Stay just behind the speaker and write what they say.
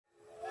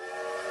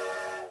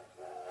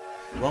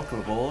Welcome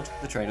aboard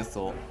the Train of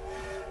Thought.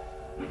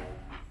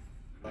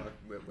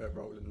 We're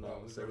rolling now,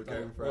 so we're going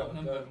going for What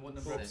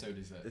number Four. episode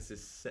is it? This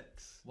is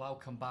 6.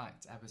 Welcome back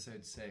to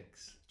episode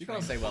 6. You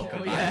can't say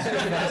welcome Oh, back.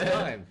 It's the first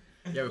time.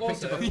 Yeah, we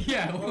picked up a...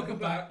 Yeah, welcome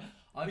back.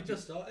 We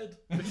just started.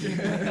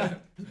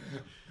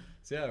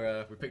 So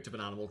yeah, we picked up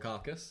an animal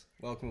carcass.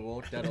 Welcome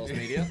aboard, Dead Horse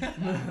Media.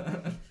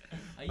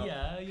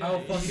 Yeah. How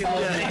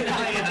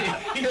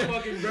fucking he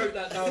fucking wrote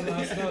that down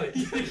last night.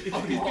 He's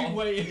been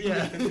waiting.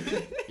 Yeah.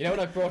 You know when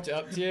I brought it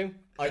up to you?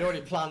 I'd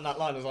already planned that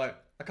line. I was like,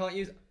 I can't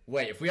use...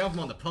 Wait, if we have him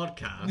on the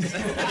podcast,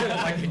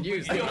 I can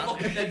use You're that.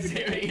 fucking dead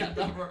serious. He had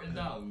that written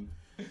down.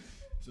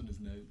 It's on his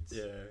notes.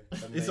 Yeah.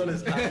 It's on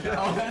his hand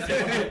now.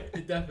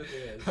 It definitely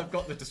is. I've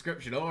got the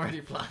description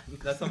already planned.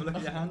 Let's have a look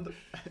at your hand.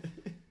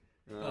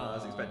 I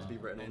was expected to be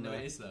written on No, there.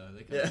 it is though.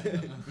 They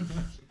Yeah.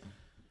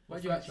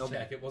 Why'd you actually Okay.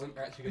 check? It wasn't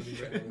actually going to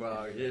be written.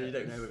 Well, yeah, you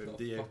don't know with him,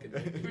 do you?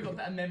 We've got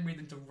better memory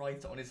than to write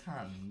it on his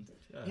hand.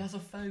 Yeah. He has a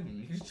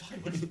phone. He's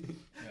trying.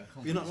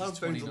 You're not allowed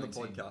phones on the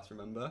podcast,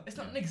 remember? It's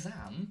not an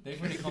exam.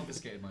 They've really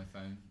confiscated my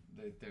phone.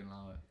 They don't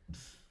allow it.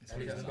 It's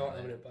And really he's not not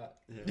having it back.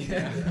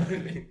 Yeah.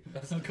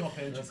 That's I've got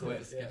 100 that's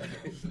quid. it,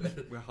 yeah.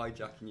 We're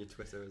hijacking your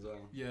Twitter as well.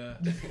 Yeah.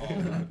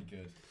 Oh, that'd be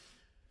good.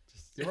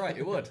 You're right,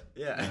 it would.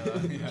 Yeah.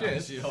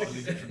 Cheers. Actually, I'll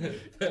leave it from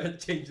me.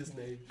 Change his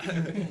name.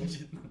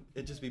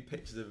 It'd just be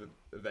pictures of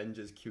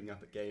Avengers queuing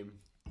up at game.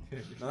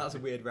 Now that's a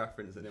weird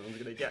reference that no one's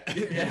going to get.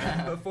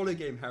 Yeah. But follow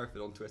Game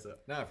Hereford on Twitter.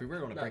 Now, if we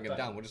really want to No, bring him but-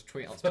 down, we'll just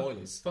tweet out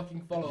spoilers.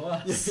 Fucking follow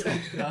us.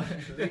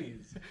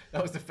 Please.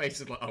 That was the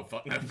face of like, oh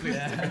fuck no, please.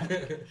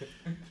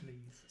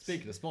 Please.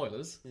 Speaking of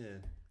spoilers, Yeah.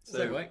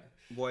 so wait.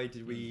 Why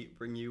did we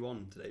bring you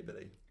on today,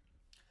 Billy?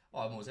 Oh,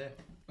 I'm always here.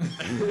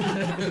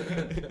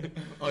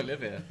 I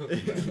live here.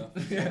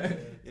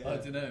 Yeah. I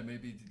don't know.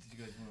 Maybe did you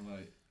guys want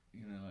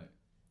to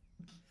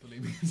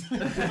believe me?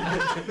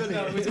 Billy.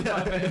 No, we're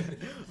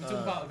talking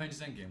about Avengers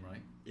Endgame,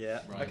 right?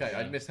 Yeah. Right. Okay,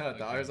 I misheard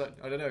that. I was like,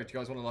 I don't know, do you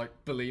guys want to like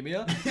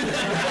bulimia?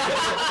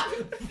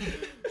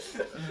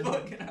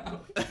 Fucking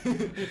hell.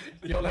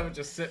 You'll ever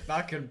just sit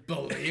back and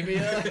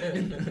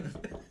bulimia?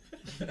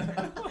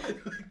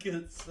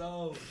 Good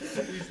soul.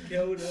 He's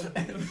killed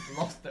him.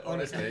 Lost it.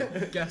 Honestly,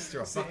 guests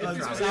are a fucking If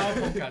this was drama. our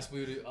podcast, we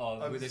would.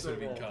 Oh, this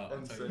would have been cut.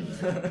 I'm so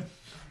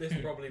This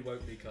probably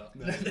won't be cut.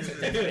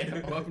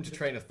 Welcome to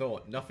Train of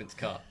Thought. Nothing's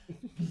cut.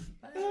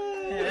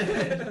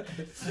 Entire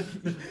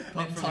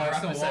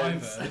That's not what I've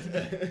episodes.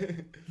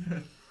 heard.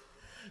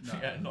 No.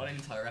 Yeah, not an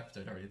entire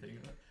episode or anything.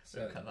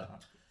 So- So cut that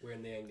out. We're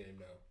in the end game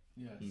now.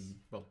 Yes.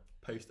 Well,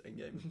 Post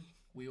Endgame.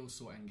 We all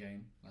saw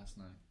Endgame last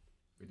night.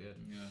 we did.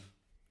 Yeah.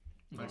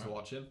 Thanks for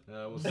watching.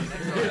 We'll see you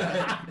next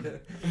time.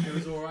 It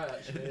was alright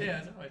actually. Yeah,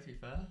 it's alright to be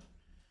fair.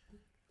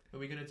 Are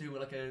we going to do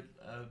like a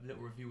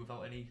little review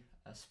without any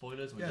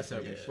spoilers? Or Yeah, just so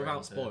go straight without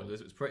into- spoilers,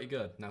 it was pretty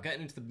good. Now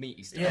getting into the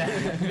meaty stuff.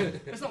 Yeah.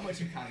 There's not much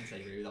you can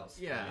say really without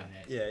spoiling Yeah.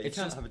 it. Yeah, you It's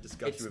can't just- have a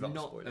discussion It's without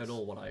not spoilers. at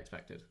all what I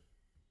expected.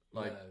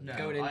 Like No.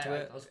 going into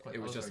it, I was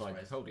it was just very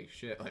like, surprised. holy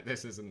shit! Like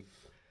this isn't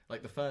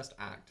like the first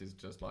act is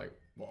just like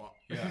what?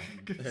 Yeah.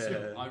 Yeah.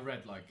 So I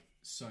read like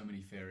so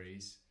many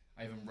theories.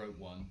 I even wrote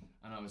one,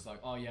 and I was like,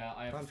 "Oh yeah,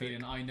 I have a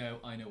feeling I know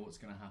what's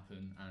going to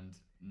happen." And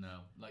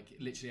no, like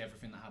literally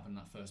everything that happened in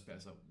that first bit, I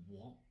was like,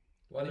 "What?"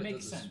 Well, It it makes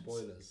makes sense.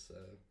 Spoilers, so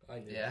I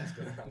knew Yeah. what was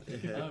going to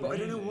happen. Yeah. Oh, But I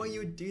don't know really? why you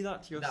would do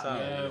that to yourself.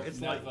 No, it's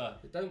never.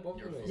 like It don't bother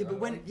You're a me. fool. yeah, but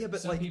when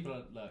but Some like people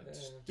are like,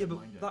 just yeah, don't but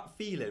mind it. that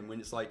feeling when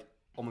it's like,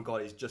 oh my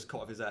god, he's just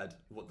cut off his head.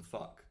 What the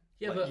fuck?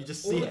 Yeah, Like, but you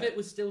just all see of it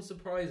was still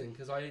surprising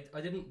because I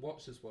didn't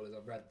watch the spoilers,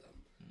 I've read them.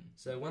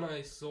 So when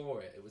I saw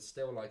it, it was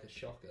still like a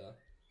shocker.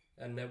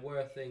 And there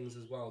were things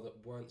as well that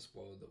weren't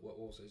spoiled that were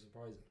also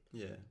surprising.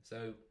 Yeah.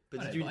 So But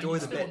I did know, you but enjoy I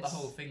the still want bits? the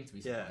whole thing to be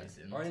Yeah.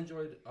 surprising. I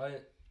enjoyed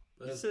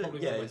it's said-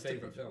 probably yeah, one of my it's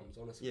favourite different. films,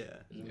 honestly. Yeah,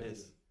 It's it amazing.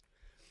 is.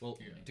 Well,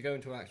 Yeah. to go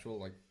into an actual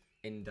like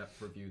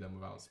in-depth review then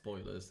without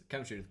spoilers, the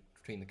chemistry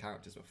between the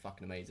characters were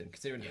fucking amazing.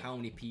 Considering how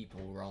many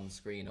people were on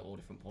screen at all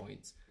different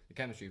points, the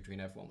chemistry between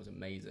everyone was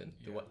amazing.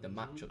 Yeah. The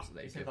matchups that He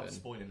they've said about given.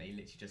 spoiling it, he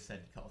literally just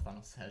said cut off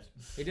Thanos' head.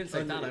 He didn't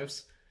say Oh, no.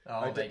 Thanos.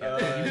 Oh, there you did- go.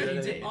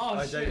 You did. Oh,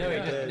 I shit, don't know.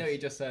 yeah. No, he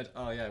just said,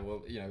 "Oh yeah,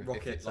 well, you know,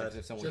 Rocket if, like, said-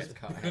 if someone Just- gets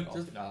cut head off."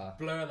 just Nah.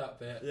 blur that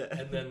bit, Yeah.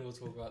 and then we'll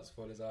talk about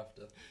spoilers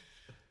after.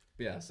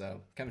 But yeah,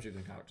 so chemistry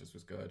between characters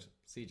was good.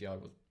 CGI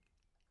was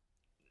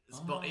Oh.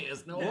 spotty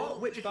as no.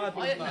 What? Which bad I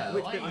was don't bad? know,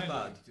 Which I- bit was I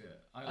bad? liked it.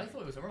 I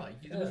thought it was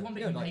alright. There Yeah. was one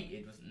bit Yeah, you like-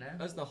 hated, wasn't there?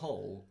 As the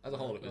whole, it was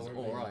Oh,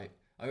 all really? right.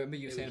 I remember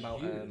you saying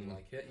about. You didn't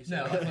like it. You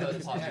No, said I thought it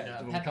was part of well,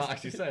 it. we can't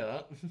actually say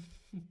that.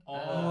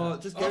 Oh,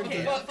 just go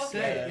okay, for it. fuck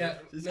Yeah, it. yeah.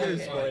 Just No, go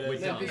okay. spoilers. We're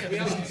No, done. because we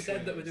haven't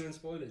said that we're doing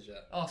spoilers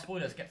yet. Oh,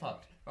 spoilers, get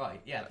fucked.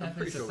 Right, yeah, I'm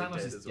pretty Pepper's, sure we Thanos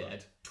did is as well.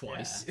 dead.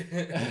 Twice.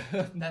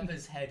 Yeah.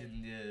 Pepper's head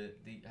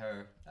in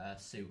her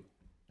suit,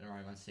 the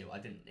Iron Man suit,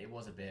 it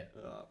was a bit,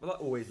 But that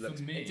always For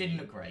looks. me, it didn't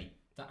look great.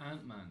 the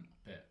Ant-Man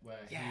bit where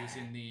he Yeah. was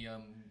in the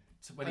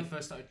when he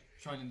first started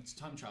trying to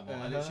time travel.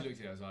 I literally looked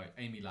at it. I was like,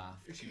 Amy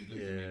laughed. She looked at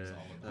me and was like,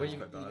 oh, Yeah. When you,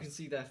 quite bad. you can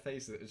see their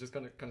faces, it's just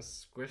kind of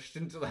squished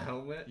into the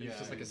helmet. Yeah, It's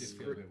just like it a did feel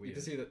a screen. bit You weird.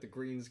 can see that the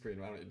green screen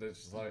around it.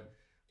 It's just like,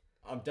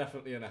 I'm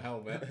definitely in a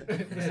helmet.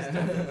 This is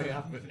definitely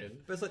happening.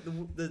 But it's like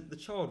the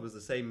child was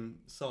the same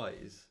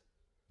size.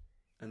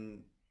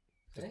 and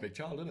Just a big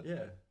child, isn't it?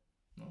 yeah,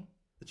 No.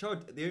 the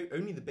child,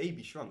 only the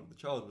baby shrunk. The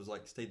child was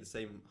like stayed the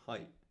same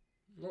height.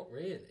 Not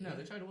really. No,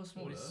 the trailer was It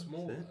smaller. was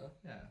smaller.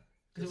 Yeah.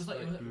 Because Just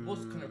it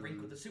was kind of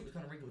wrinkled. The suit was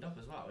kind of wrinkled up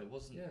as well. It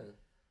wasn't. Yeah.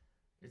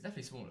 It's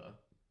definitely smaller.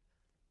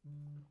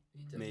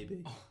 He did.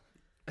 Maybe.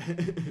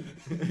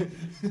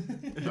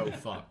 Oh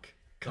fuck!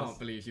 Can't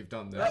believe you've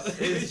done That this.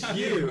 It's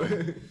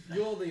you.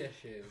 You're the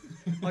issue.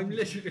 I'm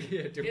literally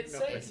here doing It's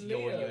nothing. It's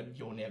You're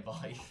Liam.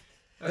 nearby.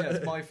 Oh, yeah,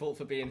 it's my fault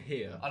for being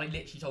here. And I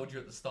literally told you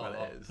at the start.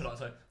 Well, it is. Put it on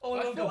silent. Oh, I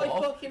it'll go thought I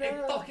off. fucking It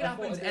have. fucking I thought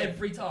happens I did.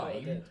 every I thought I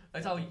time. did. I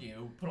tell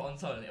you, put it on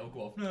silent. It'll go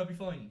off. No, it'll be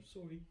fine.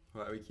 Sorry.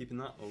 Right, are we keeping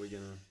that, or are we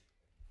gonna?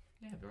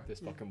 Yeah, be right.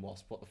 This fucking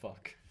wasp. What the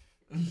fuck?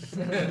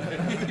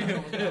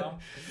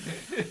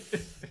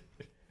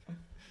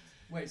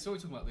 Wait, so we're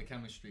talking about the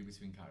chemistry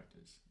between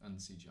characters and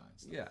CGI and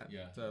stuff. Yeah.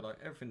 Yeah. So like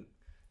everything,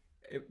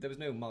 there was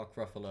no Mark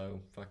Ruffalo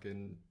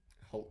fucking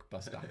Hulk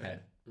buster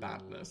head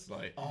badness.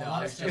 Like Oh, No,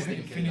 I that's was just just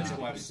thinking Infinity that.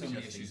 War I has was so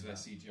many just issues with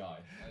thinking their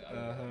CGI.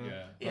 Uh-huh.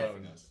 Yeah. Yeah.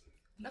 Everything else.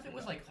 Nothing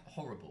was like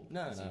horrible.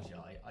 No, with no.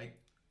 CGI.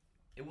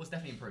 It was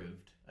definitely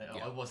improved.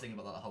 Yeah. I was thinking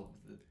about that whole.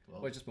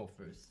 well, it's just more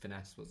Bruce.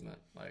 finesse, wasn't it?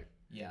 Like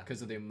Yeah.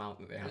 because of the amount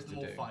that they It had was to the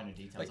more do. finer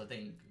details, Like- I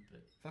think.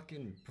 But,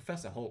 Fucking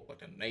Professor Hulk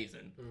looked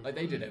amazing. Mhm. Like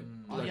they did a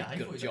Mm. oh bloody yeah, I thought it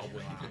good was job actually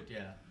with really that. good.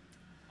 Yeah.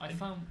 I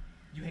found.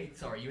 You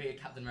hated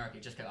Captain America.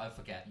 I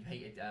forget. You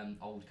hated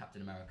old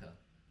Captain America.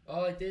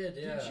 Oh, I did.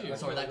 Yeah. Did you? I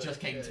Sorry, thought that just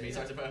came to me. yeah,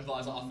 Sorry to put I was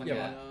like, oh, fuck Yeah,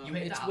 yeah. but- You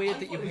hated It's that. weird I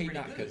that you thought it was hate really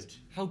that because good.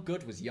 how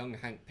good was young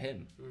Hank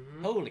Pym?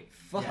 Mhm. Holy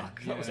fuck!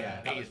 Yeah, that was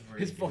yeah, that was amazing. really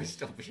His good. voice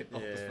still being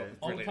off Yeah. was fucking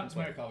On brilliant. Captain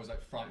America, I was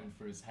like frightened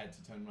for his head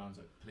to turn around. I was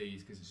like,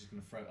 please, because it's just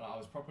going to throw. I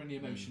was proper on the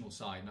emotional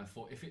side, and I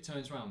thought if it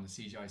turns around, the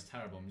CGI is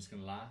terrible. I'm just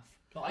going to laugh.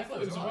 But I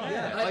thought it was alright. alright.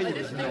 Yeah, I I didn't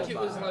was think not it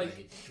was bad.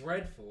 like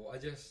dreadful.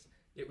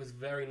 It was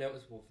very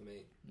noticeable for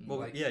me. Well,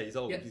 Like- yeah, he's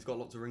old. yeah. He's got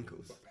lots of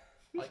wrinkles.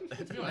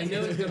 To be I honest,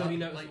 know it's going to be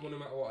like- noticeable no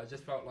matter what. I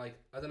just felt like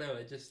I don't know.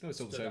 It just No,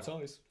 it's all the stood same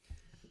out. size.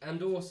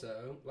 And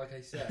also, like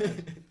I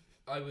said,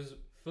 I was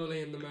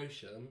fully in the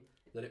motion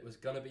that it was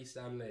gonna be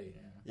Stan Lee.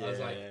 Yeah. I was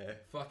like, Yeah.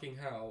 fucking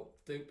hell,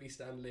 don't be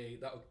Stan Lee,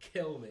 that'll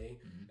kill me.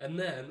 Mhm. And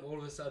then all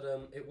of a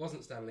sudden, it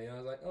wasn't Stan Lee. And I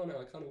was like, oh no,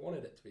 I kind of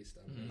wanted it to be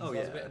Stan Lee. Mhm. So Oh, I was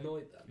a yeah. bit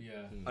annoyed then. Yeah.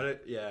 Mm. I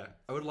don't. Yeah,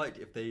 I would like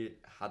if they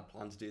had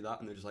planned to do that,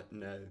 and they're just like,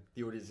 no,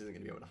 the audience isn't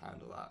going to be able to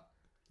handle that.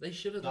 They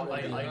should have That done would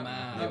it. be I-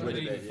 mad. It I would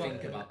didn't have even been,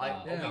 think yeah. about I-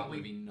 that. yeah. That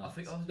would be I nuts.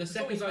 think The it's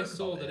second I always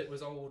saw about that it. it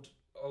was old,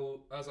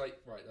 I was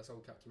like, right, that's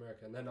old Captain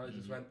America. And then I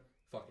just Mhm. went,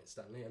 fuck it,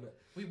 Stan Lee, innit?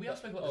 We have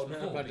spoken about Oh, this no.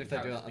 before. Imagine if they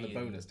do characters that on the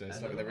being- bonus disc,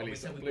 and like they we release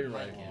said it we on wouldn't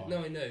Blu-ray. like it. No,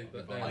 I know,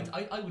 but I-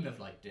 then... I wouldn't have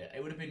liked it.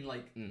 It would have been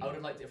like Mm. I would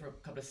have liked it for a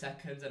couple of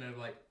seconds, and I'd be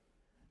like,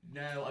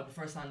 no, I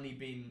prefer Stanley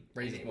being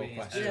Raises in it more with his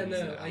questions. yeah, own-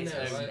 no, I his know.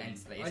 own I,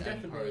 entity, I his own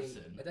definitely,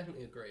 person. I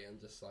definitely agree. I'm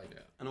just like, Yeah.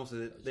 And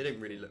also, they don't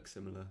really look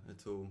similar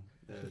at all.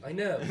 They're I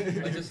know.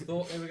 I just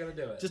thought they were gonna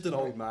do it. just an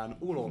old man.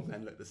 All old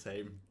men look the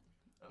same.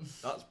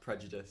 That's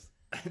prejudice.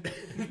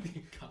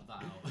 Cut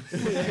that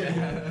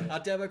out. Our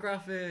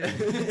demographic.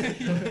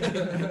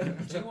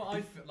 Do you know what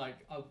I feel like?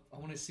 I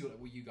want to see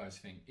what you guys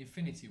think.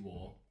 Infinity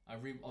War. I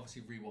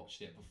obviously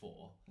rewatched it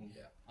before.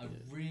 Yeah. I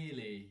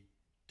really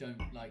don't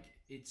like.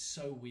 It's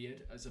so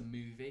weird as a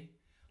movie.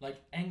 Like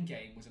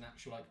Endgame was an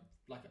actual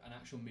like an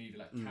actual movie,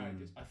 like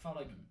characters. I felt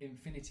like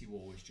Infinity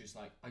War was just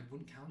like I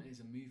wouldn't count it as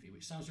a movie,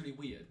 which sounds really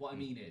weird. What I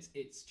mean is,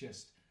 it's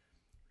just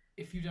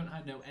if you don't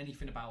know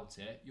anything about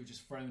it, you're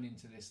just thrown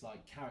into this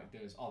like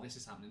characters. Oh, this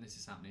is happening. This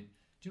is happening.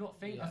 Do you not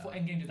think? I Yeah. thought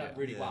Endgame did that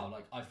really Yeah. well.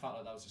 Like I felt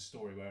like that was a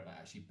story where it like,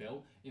 actually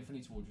built.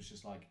 Infinity War was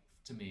just like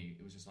to me,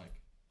 it was just like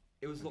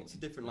It was lots of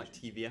different like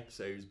TV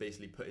episodes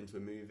basically put into a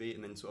movie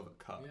and then sort of a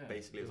cut. Yeah.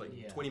 Basically, it was like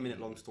Yeah. 20-minute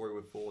long story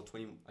with 20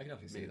 I can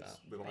definitely see minutes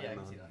that. with Yeah, I Iron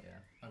can Man. see that. Yeah.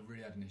 I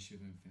really had an issue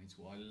with Infinity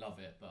War. I love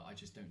it, but I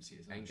just don't see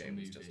it as an actual Endgame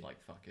movie. was just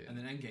like fuck it. and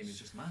then Endgame is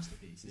just a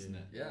masterpiece, isn't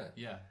it? Yeah.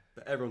 Yeah.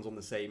 But everyone's on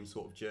the same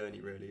sort of journey,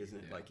 really, isn't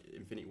it? Yeah. Like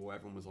Infinity War,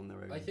 everyone was on their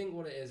own. I think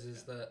what it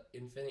is that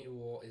Infinity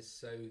War is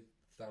so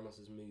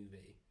Thanos'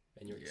 movie,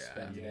 and you're Yeah.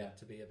 expecting Yeah. it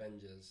to be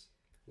Avengers.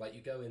 Like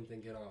you go in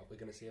thinking, oh, we're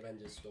going to see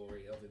Avengers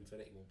story of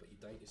Infinity War, but you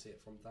don't. You see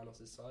it from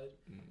Thanos' side,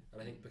 Mm.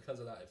 and I think because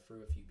of that, it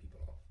threw a few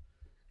people off.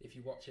 If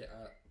you watch it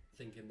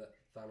thinking that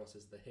Thanos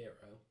is the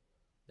hero,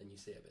 then you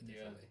see it a bit Yeah.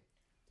 differently.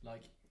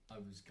 Like I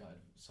was gutted.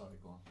 Sorry,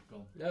 go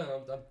on. No,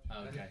 I'm done.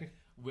 Oh, okay.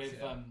 With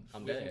Yeah.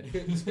 I'm with,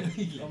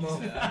 dead. I'm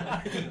off.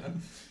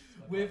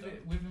 with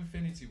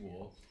Infinity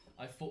War,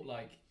 I thought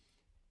like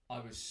I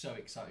was so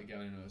excited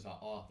going in. I was like,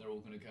 oh, they're all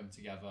going to come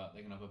together.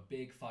 They're going to have a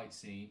big fight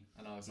scene,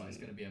 and I was like, it's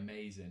going to be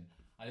amazing.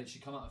 I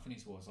literally come out of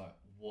Infinity War. I was like,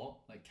 what?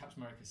 Like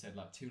Captain America said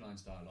like 2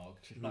 lines dialogue.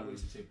 Black Widow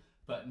said 2.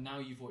 But now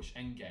you've watched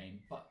Endgame.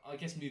 But I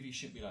guess movies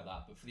shouldn't be like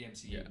that. But for the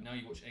MCU, Yeah. now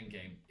you watch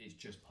Endgame, it's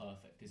just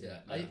perfect, isn't Yeah,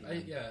 it?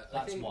 I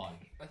That's think, why.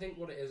 I think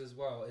what it is as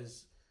well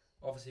is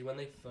obviously when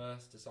they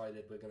first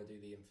decided we're going to do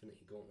the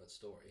Infinity Gauntlet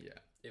story, Yeah.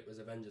 it was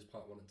Avengers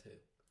Part 1 and 2.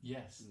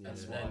 Yes, Yeah.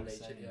 that's And what I then was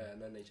they saying.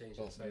 and then they changed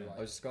Well, it. So yeah. like,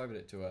 I was describing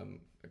it to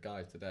a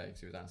guy today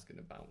because he was asking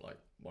about like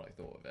what I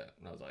thought of it,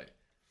 and I was like,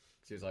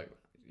 cause he was like,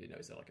 you know,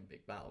 is there like a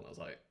big battle? And I was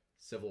like,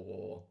 Civil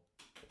War,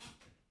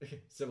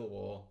 Civil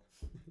War,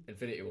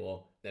 Infinity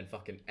War, then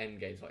fucking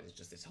Endgame's like it's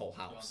just this whole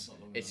house.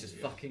 It's just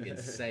fucking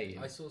insane.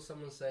 I saw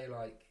someone say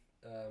like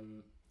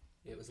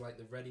it was like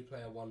the Ready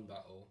Player One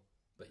battle,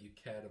 but you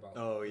cared about.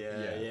 Oh yeah.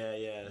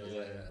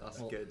 That's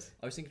Well, good.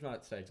 I was thinking about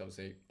it today 'cause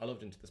obviously I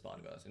loved Into the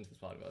Spider-Verse. Into the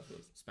Spider-Verse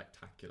was a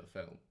spectacular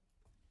film.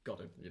 Got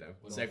to,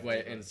 segue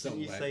it in some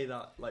Didn't you way. say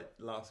that like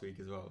last week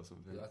as well or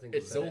something? I think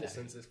It's it's all-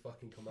 since it's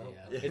fucking come out.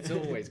 Yeah. It's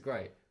always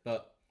great,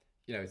 but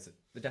it's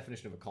the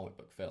definition of a comic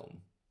book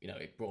film.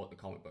 It brought the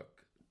comic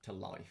book to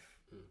life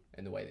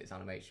in the way that its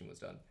animation was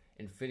done.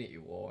 Infinity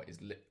War is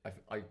I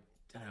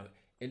don't know,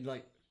 in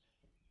like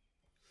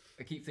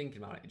I keep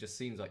thinking about it. It just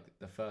seems like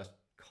the first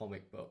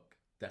comic book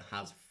that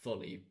has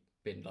fully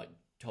been like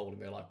told in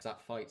real life. Because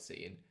that fight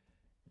scene,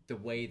 the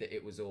way that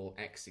it was all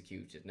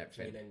executed and I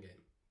everything. mean, Endgame.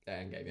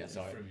 Endgame, yeah,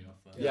 sorry. Threw me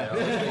off there. Yeah.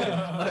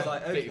 I was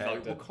like, Completely okay,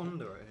 fucked up.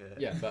 Wakanda right here.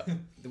 Yeah, but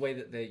the way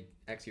that they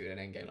executed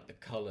an Endgame, like the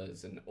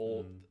colours and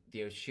all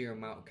the sheer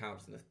amount of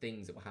characters and the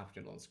things that were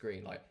happening on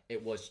screen, like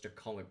it was just a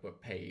comic book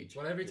page.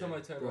 Well, every time I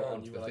turned Brought around,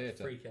 onto you the were like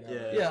theatre. freaking out.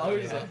 Yeah. Yeah, I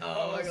was Yeah. like,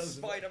 oh my god,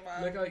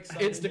 Spider-Man. Look how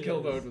excited Insta he kill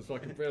is. mode was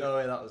fucking brilliant. Oh,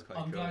 yeah, that was quite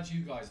I'm cool. glad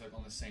you guys are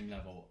on the same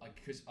level.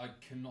 Because I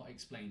cannot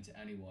explain to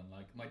anyone.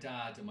 Like my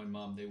dad and my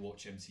mum, they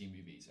watch MC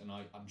movies, and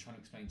I'm trying to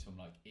explain to them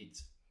like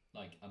it's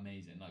like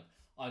amazing. Like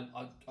I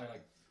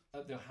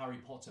like the Harry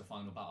Potter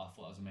final battle. I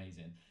thought that was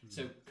amazing.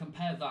 So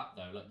compare that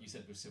though, like you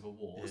said with Civil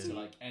War, to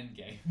like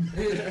Endgame.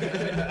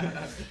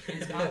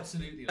 It's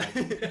absolutely like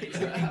it's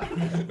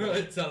incredible.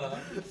 Right, tell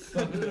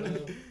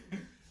her.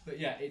 But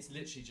yeah, it's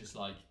literally just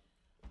like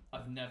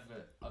I've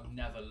never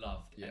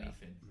loved Yeah.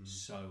 anything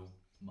so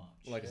much.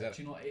 Like I said,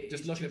 Do you know what, just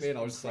it's looking at me and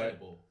I was just like-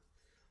 incredible.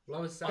 Well,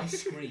 I was sat, I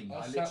screamed. I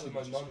I sat with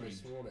my literally mum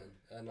just this morning,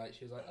 and like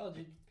she was like, "Oh,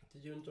 did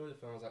you enjoy the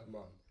film?" I was like,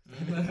 "Mum,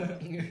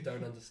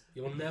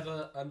 you'll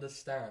never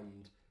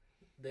understand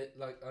that."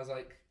 Like I was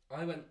like,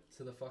 I went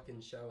to the fucking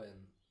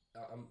showing.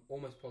 I'm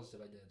almost positive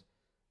I did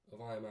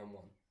of Iron Man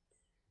 1.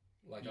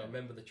 Like Yeah. I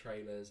remember the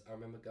trailers. I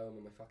remember going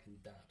with my fucking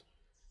dad.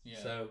 Yeah.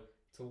 So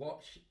to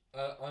watch,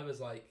 I was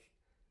like,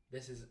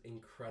 "This is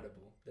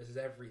incredible. This is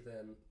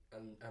everything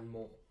and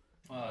more."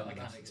 I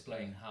can't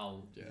explain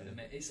how. Yeah.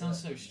 It sounds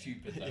so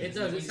stupid though. It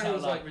does. When It you say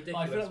sounds like but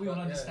I ridiculous. feel like we all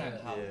but understand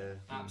yeah. how Yeah.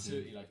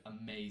 absolutely like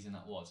amazing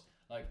that was.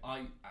 Like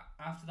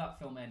after that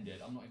film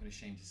ended, I'm not even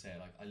ashamed to say it.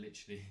 Like I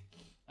literally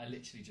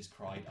just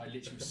cried. I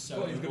literally was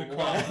so. Thought he was gonna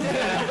overwhelmed.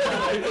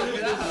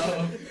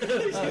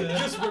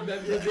 Just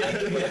remember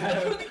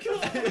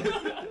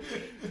the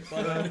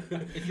But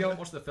if you haven't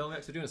watched the film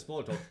yet, so we're doing a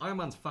spoiler talk. Iron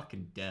Man's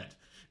fucking dead.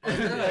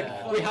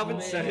 Oh, we haven't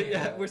man. said it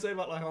yet. We're saying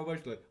about like how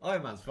emotional.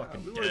 Iron Man's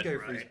fucking We dead. want to go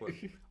through right? spoilers.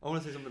 I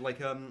want to say something like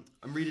I'm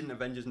reading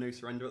Avengers No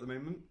Surrender at the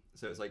moment,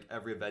 so it's like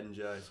every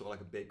Avenger, it's sort of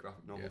like a big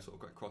graphic novel, sort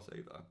of like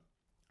crossover.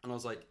 And I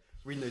was like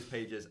reading those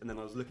pages, and then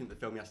I was looking at the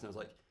film yesterday, and I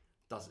was like,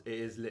 it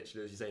is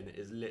literally, as you're saying, it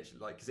is literally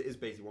like because it is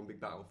basically one big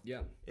battle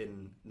Yeah.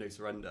 in No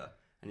Surrender,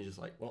 and you're just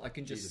like, Well, I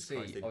can just Jesus see,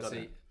 Christ, they've done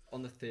obviously, it.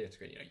 on the theatre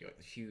screen, you got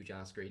the huge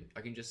ass screen.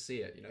 I can just see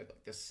it, like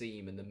the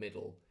seam in the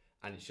middle,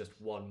 and it's just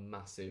one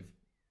massive,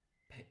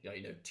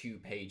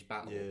 2-page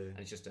battle, Yeah. and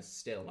it's just a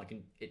still.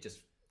 It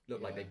just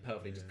looked like they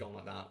perfectly just gone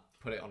like that,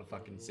 put it on a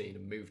fucking scene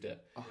and moved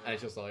it, and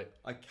it's just like.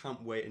 I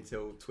can't wait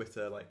until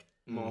Twitter like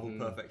Marvel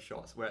perfect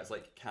shots where it's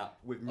like Cap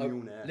with Oh,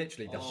 Mjolnir.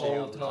 literally the Oh,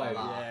 whole time.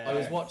 yeah. I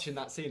was watching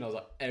that scene. I was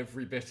like,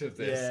 every bit of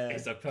this Yeah.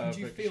 is a Did perfect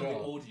you feel shot.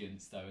 the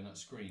audience though in that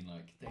screen?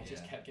 Like they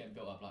just Yeah. kept getting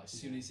built up. Like as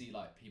soon as he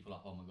like people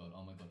like oh my god,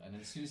 and then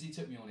as soon as he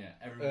took me on it,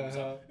 everyone was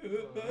like,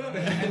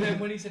 and then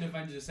when he said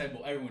Avengers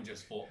Assemble, everyone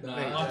just thought, no,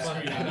 Mate, I'm yeah.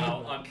 screaming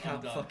out, I'm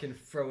Cap done. fucking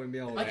throwing me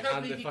on I it, can't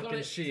and the believe he got fucking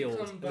it to shield.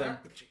 come and then-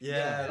 back.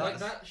 Yeah, like that's-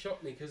 that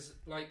shocked me because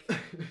like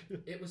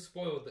it was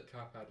spoiled that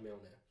Cap had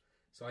Mjolnir,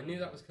 so I knew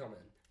that was coming.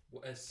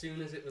 As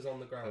soon as it was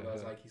on the ground, I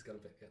was like, he's gonna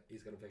pick it.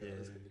 He's gonna pick it.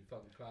 This is gonna be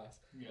fucking class.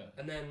 Yeah.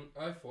 And then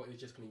I thought he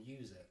was just gonna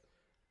use it,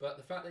 but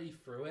the fact that he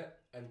threw it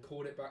and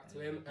called it back to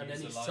him, and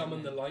then Use he the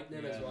summoned the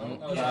lightning. lightning as Yeah.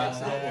 well. I was Yeah.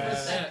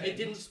 like, Yeah. it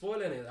didn't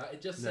spoil any of that.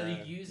 It just said No,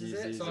 he uses he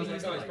it. So I was uses like, oh,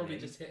 he's lightning. probably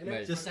just hitting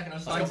Mate, it. Just a second, I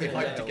was I got me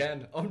like, hyped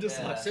again. I'm just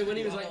Yeah. like, So when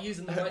he was like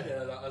using the lightning, I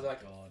was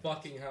like, God.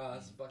 fucking hell,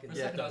 that's fucking. For a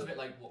second, I was a bit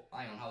like, well,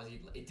 hang on, how was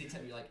he? It did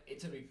take me like, it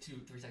took me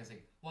 2-3 seconds to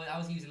think, well, I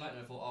was using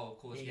lightning, I thought, oh, of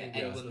course, He yeah, used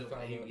anyone the that,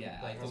 family- I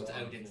thought it was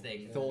Odin's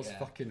thing. Thor's yeah.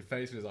 fucking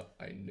face was like,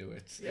 I knew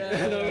it. Yeah.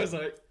 And I was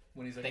like,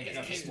 When he's like, They get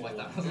 "That's kicked small." like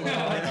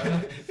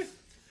that.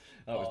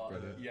 that was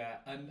brilliant. Yeah,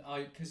 and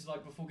because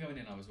like before going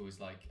in, I was always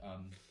like,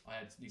 I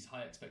had these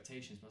high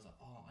expectations, but I was like,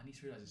 oh, I need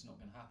to realize it's not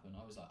going to happen.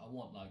 I was like, I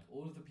want like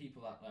all of the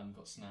people that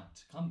got snapped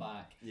to come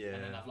back, Yeah.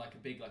 and then have like a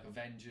big like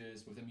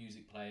Avengers with the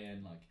music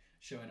playing, like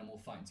showing them all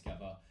fighting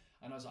together.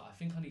 And I was like, I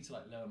think I need to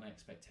like lower my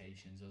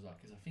expectations. I was like,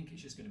 because I think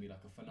it's just going to be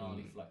like a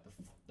finale for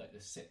like the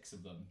 6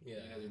 of them, Yeah.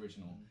 the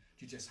original,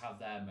 to just have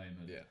their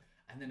moment. Yeah.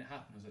 And then it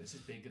happened. I was like, this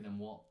is bigger than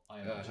what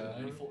I imagined. I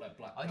only thought like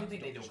Black. I didn't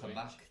think Panther, they'd all come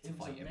Doctor back to Strange. It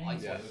was fight him. I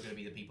amazing. thought it was going to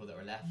be the people that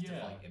were left to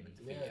Yeah. fight him and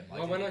defeat Yeah. him.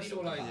 Well, when I didn't think saw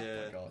they'd all like come back.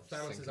 Yeah. God,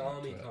 Thanos' sinking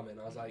army into it. coming,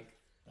 I was like,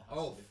 There has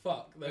oh to be.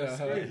 fuck, there's Yeah.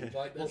 screens.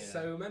 Like there's Yeah.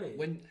 so many.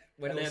 When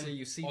And obviously then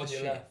you see on the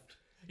your ship. left.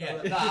 Yeah,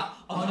 Oh, that.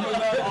 Oh,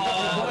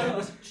 Oh,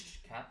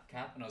 no.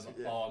 Cap, and I was like,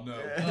 Yeah. oh no,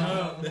 Yeah.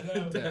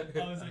 no.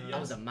 Yeah. I was like, That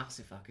was yes. a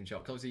massive fucking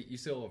shock. Obviously, you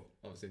saw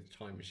the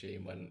time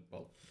machine when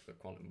the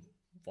quantum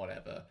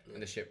whatever,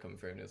 and the ship coming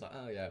through, and it was like,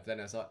 oh yeah. But then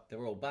it's like they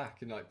were all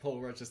back, and like Paul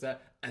Rudd's just there,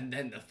 and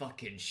then the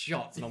fucking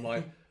shots, and I'm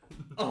like,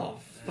 oh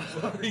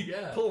fuck,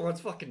 Yeah. Paul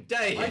Rudd's fucking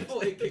dead. I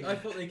thought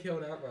they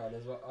killed Ant-Man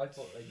as well. I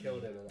thought they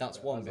killed him. In That's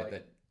I one was bit like,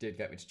 that did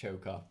get me to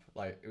choke up.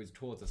 Like it was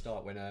towards the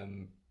start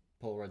when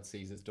Paul Rudd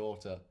sees his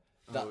daughter.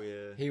 That, Oh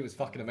yeah. He was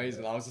fucking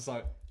amazing. I was just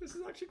like, this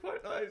is actually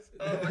quite nice.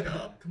 Oh my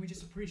god. Can we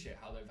just appreciate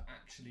how they've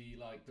actually,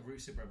 like, the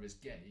Russo brothers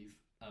gave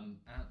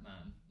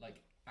Ant-Man, like,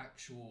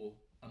 actual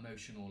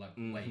emotional, like,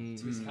 weight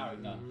to his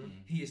character. Mhm.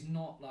 He is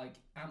not like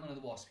Ant-Man and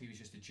the Wasp. He was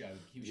just a joke.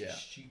 He was Yeah. just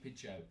a stupid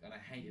joke, and I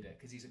hated it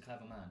because he's a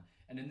clever man.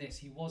 And in this,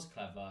 he was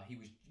clever. He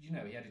was, you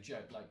know, he had a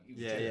joke, like, he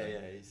was Yeah.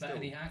 joking. He's But, still...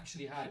 and he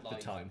actually had, The like,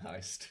 time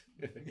heist.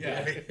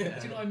 yeah. Do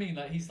you know what I mean?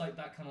 Like, he's like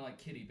that kind of like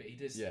kiddie, but he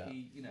does, Yeah.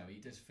 he, you know, he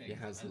does things. He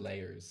has and-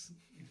 layers.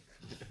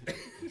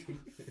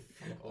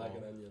 like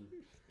an onion.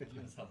 He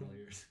does have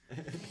layers.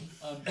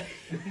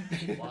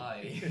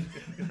 Why?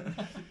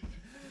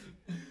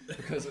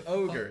 Because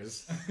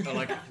ogres are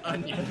like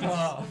onions.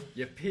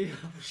 You peel.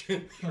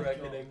 Shrek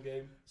in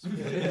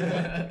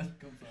Endgame.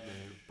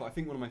 But I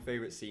think one of my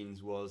favourite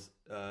scenes was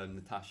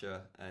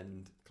Natasha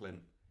and Clint.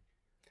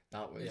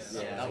 That was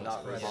Yeah,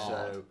 that was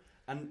hard. so.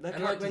 And their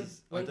And like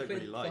characters when I don't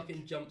Clint really like.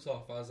 fucking jumps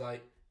off, I was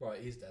like, right,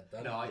 he's dead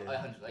then. No, I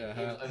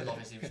Yeah. I was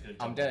obviously just going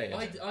to. I'm dead.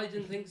 I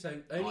didn't think so.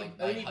 Only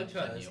I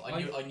because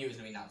knew. I knew it was going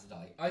to be Nat to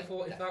die. I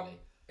thought Definitely.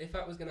 if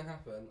that was going to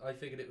happen, I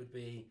figured it would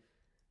be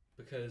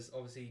because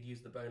obviously he'd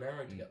used the bow and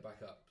arrow to get back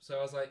up. So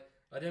I was like,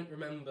 I don't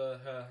remember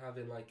her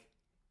having like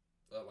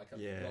a not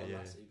a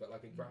lassie, but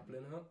like a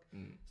grappling hook.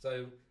 Mm.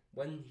 So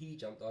when he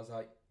jumped, I was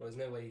like, well, there's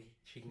no way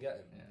she can get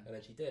him, Yeah. and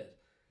then she did.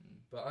 Mm.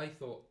 But I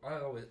thought She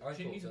thought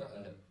didn't use a that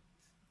grappling hook.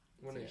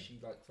 wasn't Yeah. she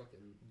like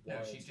fucking No,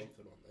 wired she just-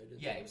 something on though?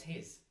 Didn't Yeah, she? it was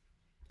his.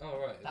 Oh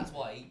right. That's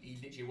why he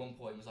literally at one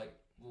point was like,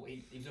 well,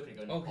 he was looking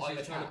at it going, Oh, because I'm he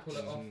was trying to attached. pull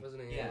it off, Mhm.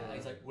 wasn't he? Yeah, and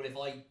he's like, well,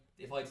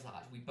 if I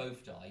detach, we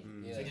both die.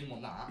 Mm. So he didn't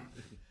want that.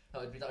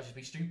 That would just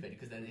be stupid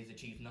because then he's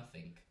achieved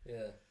nothing.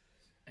 Yeah.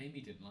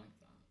 Amy didn't like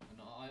that, and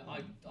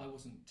I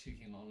wasn't too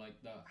keen on like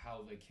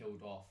how they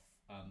killed off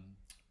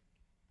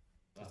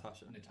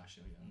Natasha.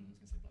 Natasha, yeah, I was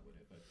gonna say Black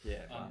Widow, but Yeah.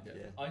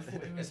 yeah. I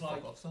thought it was Fuck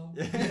like off, soul.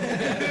 no.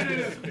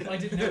 I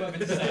didn't know whether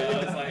to say it.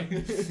 I was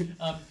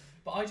like,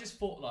 but I just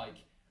thought like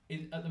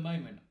at the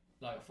moment,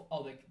 like I thought,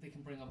 oh, they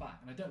can bring her back,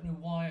 and I don't know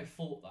why I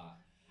thought that.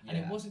 And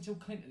it Yeah. wasn't until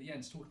Clint at the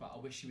end to talk about, I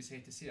wish she was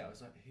here to see it. I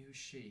was like, who's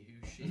she?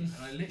 Who's she? And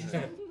I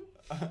literally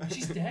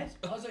she's dead.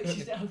 I was like,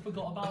 she's dead. I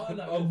forgot about her.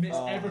 Like, I missed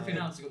everything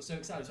else. I got so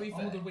excited. I was To be like,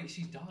 oh my fair, god, wait,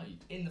 she's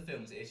died. In the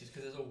films, it's just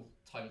because there's all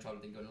time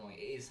travel thing going on. It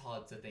is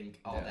hard to think,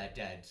 oh, Yeah. they're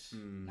dead.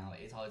 Mm. Now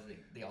it is hard to think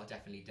they are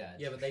definitely dead.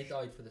 Yeah, but they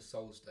died for the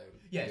Soul Stone.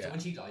 Yeah, so Yeah. when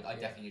she died, I Yeah.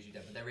 definitely knew she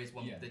dead. But there is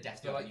one, Yeah. the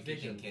death So that like you keep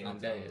Vision, thinking. for I'm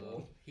dead.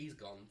 example, he's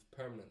gone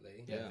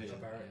permanently. Yeah, Vision,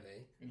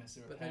 apparently. Unless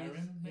they But repair then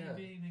him, he's-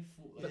 maybe they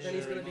thought. But like, then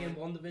he's sure, going to be he in might-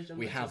 One Division.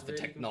 We which have is the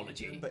really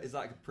technology. confusing. But is that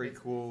like a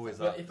prequel? Is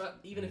But that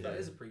even if that Yeah.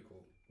 is a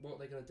prequel, what are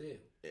they going to do?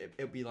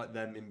 it'll be like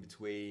them in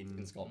between?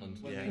 In Scotland.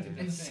 When Yeah. they did the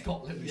In thing.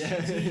 Scotland. Yeah. Yeah,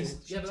 but that's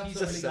teased not really going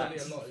to set. be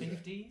a lot, is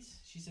it? 50s.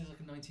 She says like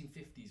a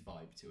 1950s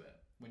vibe to it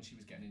when she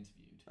was getting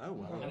interviewed, Oh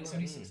wow. Oh, and it's right.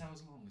 only 6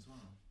 hours long as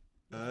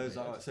well, Is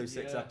that right? So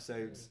 6 Yeah.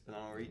 episodes, an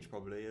hour each,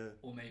 probably. Yeah.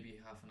 or maybe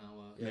half an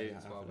hour. Yeah, Maybe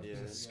it's half, 12 yeah.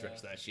 episodes.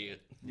 Stretch that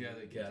shit. Yeah,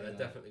 they could Yeah, do they're that.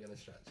 definitely going to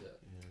stretch it.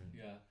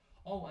 Yeah.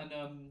 Oh,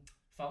 and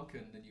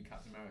Falcon, the new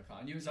Captain America.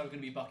 I knew it was either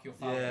going to be Bucky or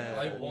Falcon. Yeah.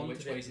 I I thought, well, wanted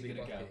which it way is to he be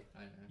going to Bucky. go?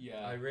 I know.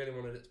 Yeah. I really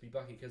wanted it to be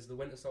Bucky because the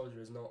Winter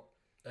Soldier is not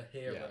a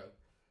hero.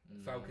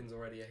 Mm. Falcon's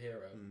already a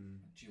hero. Mm.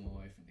 Do you know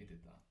why I think they did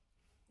that?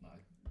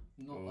 Like,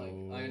 not like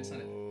I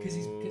understand it because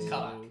he's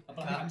Cut. black. But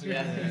Cut, Captain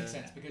yeah. America makes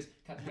sense because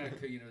Captain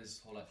America, you know,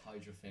 this whole like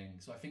Hydra thing.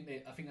 So I think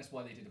that's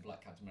why they did a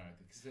black Captain America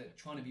because they're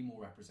trying to be more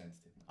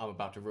representative. I'm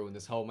about to ruin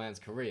this whole man's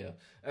career.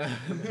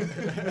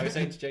 I was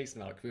saying to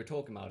Jason about it, 'cause we were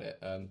talking about it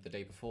the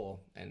day before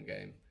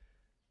Endgame,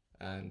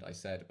 and I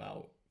said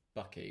about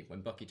Bucky.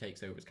 When Bucky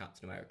takes over as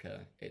Captain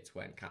America, it's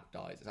when Cap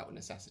dies. It's out of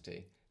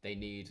necessity. They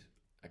need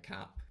a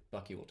Cap.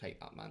 Bucky will take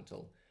that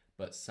mantle,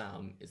 but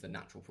Sam is the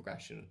natural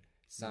progression.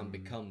 Sam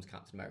becomes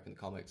Captain America in the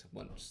comics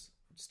once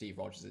Steve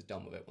Rogers is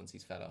done with it, once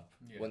he's fed up,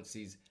 Yeah. once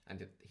he's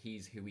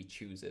who he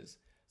chooses.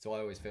 So I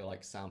always feel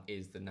like Sam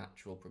is the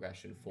natural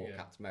progression for Yeah.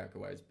 Captain America,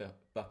 whereas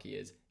Bucky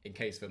is, in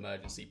case of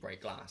emergency, break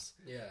glass.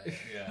 Yeah.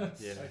 Yeah.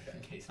 Yeah. Okay.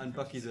 In case And of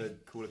Bucky's a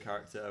cooler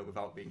character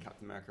without being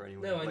Captain America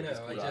anyway. No, I Like, he's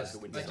know, cooler I as the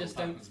Winter just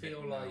Soldier. don't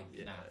feel like-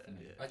 Yeah, Naff,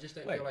 innit? yeah. I just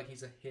don't Wait. feel like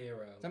he's a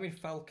hero. Does that mean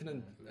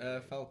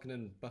Falcon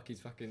and Bucky's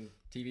fucking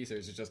TV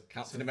series is just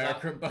Captain So America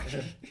that- and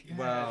Bucky? Yeah,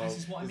 Well, this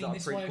is what I is mean. that a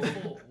This is why I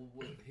prequel? thought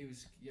he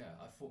was. Yeah,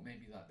 I thought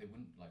maybe that they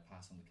wouldn't like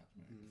pass on the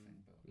Captain America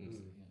thing, but Mm.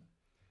 yeah.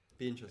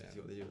 Be interesting to see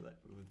Yeah. what they do with,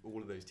 that, with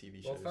all of those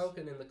TV Well, shows.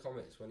 Falcon in the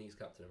comics when he's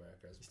Captain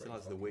America is He pretty still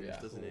has the fucking wings, yeah.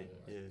 doesn't he?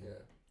 cool, Yeah. like,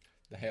 yeah.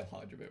 The Hail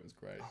Hydra bit was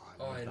great.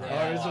 Oh, I know.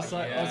 I was just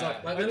like, I was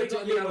like, Like when they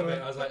got in the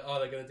elevator, I was like, oh,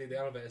 they're going to do the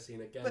elevator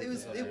scene again. But it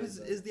was Yeah.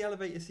 is the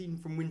elevator scene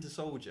from Winter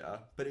Soldier,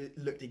 but it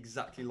looked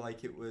exactly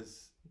like it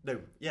was.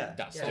 No, yeah,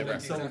 That's Yeah, from it Winter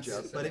looked exactly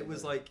Soldier, the but same, it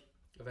was yeah. like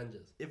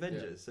Avengers.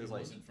 So It it's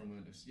like wasn't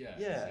from yeah.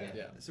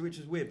 Yeah. So which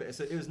was weird, but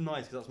it was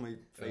nice because that's my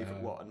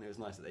favourite one. It was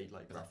nice that they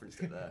like referenced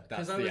it there.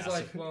 That's I the was ass.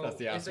 like, well, That's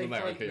the if ass they of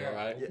fight America, now,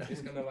 right? Yeah.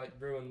 it's gonna like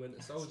ruin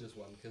Winter Soldier's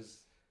one because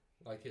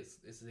like it's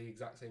the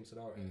exact same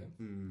scenario.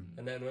 Mm.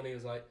 And then when he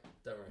was like,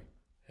 "Don't worry,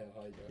 Hail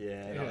Hydra."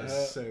 Yeah, Yeah. that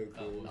was so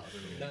cool. That was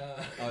really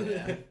Nah. Oh,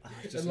 yeah.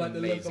 It's just And like an the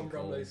look amazing on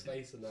call. Romlo's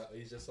face and that,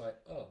 he's just like,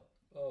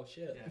 oh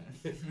shit.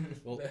 Yeah.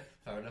 Well,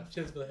 Fair enough.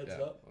 Cheers for the heads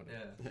yeah. up.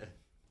 Yeah.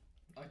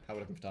 How are we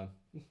looking for time?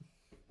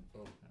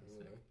 Oh, That's I don't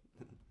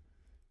know.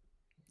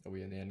 Are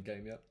we in the end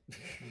game yet?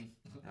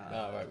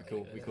 Ah, Oh, right, we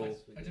cool. We Yeah, cool.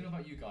 nice, we I did. don't know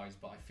about you guys,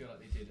 but I feel like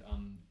they did.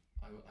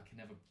 I can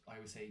never. I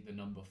would say the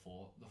number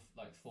 4,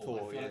 Thor.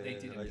 Thor, I feel like they yeah,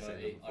 did I'd him say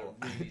dirty. I number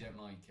 4. really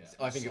don't like it.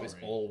 I think it was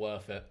Sorry. all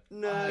worth it.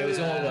 No, It was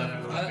all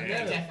worth it.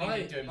 Yeah,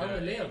 definitely do him I'm with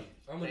dirty. Liam.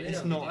 I'm with It's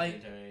Liam. not- I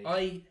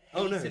hated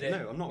Oh, no, it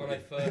no, I'm not when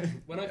with I you. first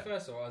when I Yeah.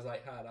 first saw it. I was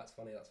like, that's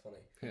funny.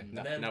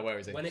 now, then now where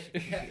is he? When it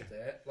kept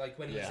it, like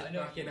when he's Yeah. I know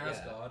back in you- yeah.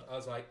 Asgard, I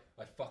was like,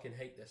 I fucking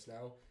hate this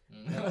now.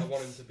 Mm. Now I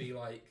want him to be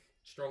like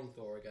strong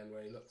Thor again,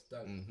 where he looks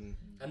dope. Mhm.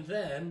 And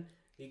then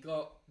he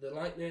got the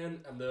lightning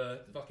and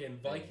the fucking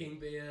Viking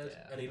beard,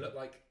 Yeah. and he looked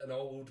like an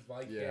old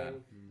Viking. Yeah.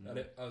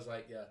 And I was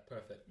like, yeah,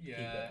 perfect. Keep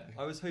Yeah. it.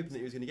 I was hoping that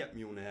he was going to get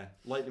Mjolnir.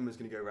 Lightning was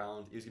going to go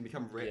around. He was going to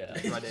become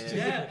ripped, Yeah. shredded.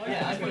 Yeah, oh,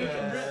 yeah. I thought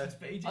Yeah. it ripped,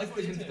 but he just I thought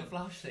he was going to do didn't. the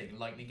Flash thing,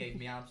 like he gave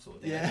me abs sort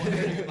of thing. Yeah. I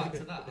wanted to go back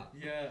to that.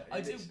 Yeah,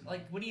 I do it's-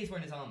 like when he is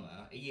wearing his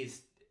armor. He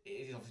is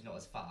obviously not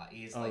as fat.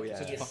 He is Oh, like yeah.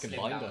 Such a he is fucking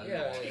slimmed down binder. a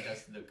Yeah, lot.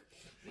 yeah.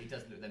 He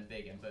does look then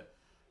big, but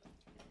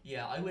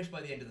yeah, I wish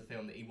by the end of the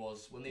film that he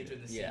was when they were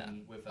doing the scene Yeah.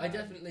 with. I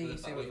definitely with,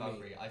 see with what you mean.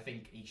 Valkyrie. I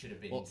think he should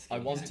have been. Well, I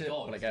skinny. want He's a it,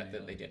 god, but I isn't get he,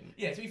 that they though? didn't.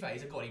 Yeah, to be fair,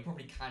 he's a god. He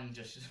probably can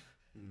just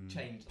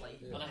change. Like,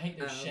 Yeah. And I hate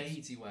those And-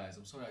 shades he wears.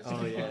 I'm sorry. I just Oh,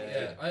 don't yeah. like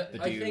Yeah,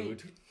 it. I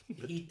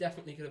think he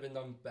definitely could have been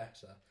done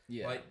better.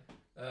 Yeah. Like,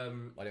 I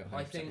don't 100%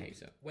 I think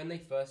hate it. when they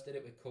first did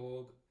it with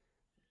Korg,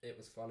 it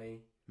was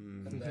funny,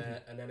 Mm.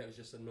 and then it was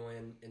just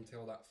annoying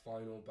until that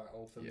final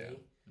battle for Yeah. me.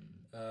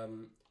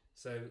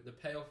 So the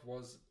payoff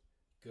was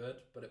good,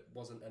 but it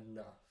wasn't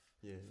enough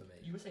Yeah. for me.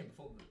 you were saying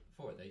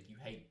before it though,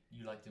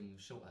 you liked him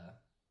with short hair.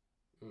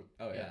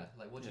 Oh, yeah.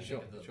 Like what do you Sure,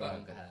 think of the sure.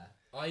 longer hair?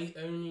 I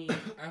only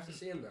after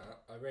seeing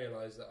that, I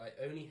realised that I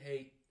only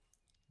hate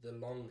the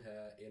long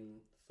hair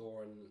in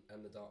Thor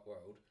and the Dark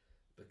World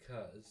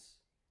because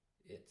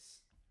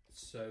it's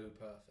so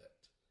perfect.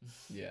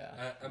 Yeah.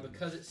 And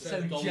because it's So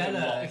so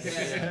jealous.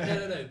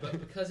 no, but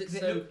because it's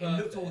so It perfect,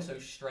 looked also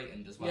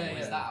straightened as well. Yeah,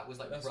 whereas yeah. that was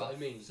like that's rough. what I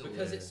mean. sort of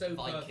Because it's so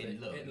Viking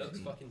perfect, look. it looks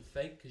fucking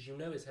fake because you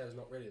know his hair's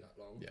not really that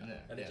long, Yeah.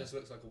 and it just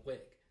looks like a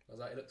wig. I was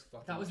like, it looks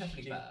fucking. That was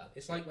definitely stupid. better.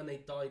 It's like when they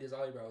dyed his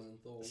eyebrows in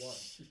Thor 1.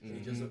 and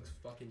he just Mhm. looks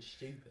fucking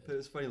stupid. But it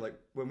was funny, like,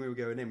 when we were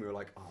going in, we were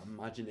like, oh,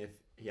 imagine if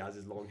he has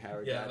his long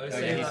hair Yeah, again. I was Oh,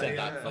 saying yeah, he that, said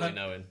yeah. that fully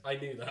knowing. I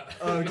knew that.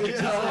 Oh, did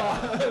you?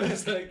 I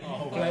was like,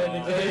 Oh, playing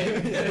wow. the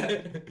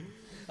game.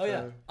 Oh,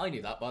 yeah. I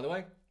knew that, by the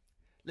way.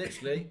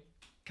 Literally,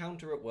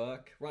 counter at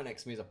work, right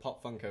next to me is a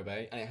Pop Funko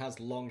Bay, and it has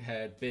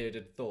long-haired,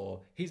 bearded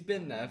Thor. He's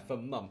been there for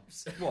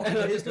months. What? And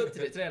I just looked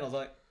at it today and I was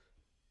like,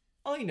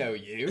 I know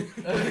you.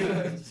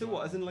 So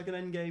what, as in like an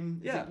endgame?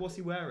 Yeah. What's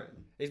he wearing?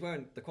 He's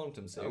wearing the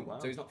quantum suit, Oh, wow.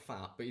 so he's not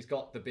fat, but he's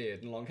got the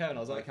beard and long hair. And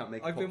I was I like, can't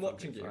make I've been Pop Funko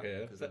watching you fat,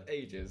 here 'cause for of-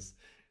 ages,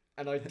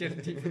 and I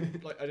didn't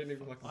even I didn't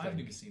even fucking I haven't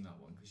think. even seen that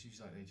one because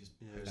usually like, they just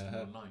Yeah. post them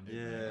online. Don't they?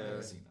 Yeah. I've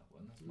never seen that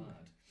one. That's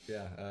mad.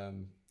 Yeah,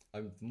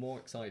 I'm more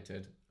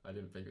excited. I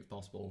didn't think it was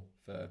possible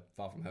for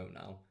Far From Home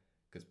now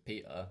because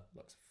Peter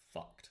looks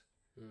fucked.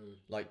 Mm.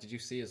 Like, did you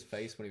see his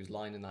face when he was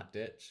lying in that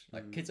ditch?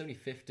 Like, kid's only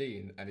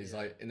 15 and he's Yeah.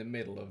 like in the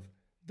middle of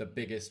the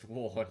biggest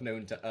war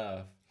known to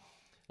Earth.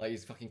 Like,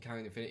 he's fucking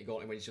carrying the Infinity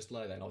Gauntlet when he's just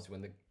lying there. And obviously,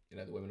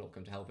 when the women all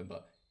come to help him,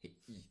 but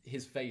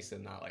his face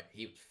in that, like,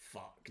 he was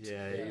fucked.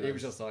 Yeah, he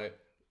was just like,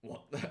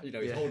 what? He's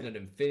Yeah. holding an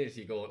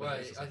Infinity Gauntlet. Well,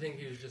 It's just I like- think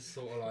he was just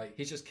sort of like,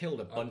 he's just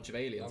killed a bunch of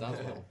aliens I'm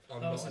as well.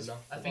 I'm That was not his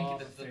enough. I for think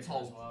Father the figure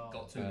toll as well.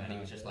 got to him and he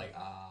was just like,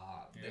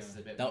 this is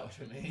a bit That- much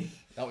for me.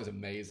 That was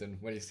amazing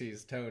when he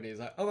sees Tony. He's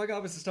like, "Oh my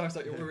god, Mr. Stark's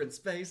like, we're in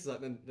space." It's like,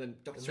 then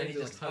Doctor And Strange then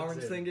he is just like hugs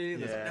orange him. thingy.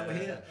 And there's like, "No, we're Yeah.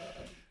 here."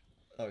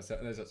 Oh, so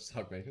and they just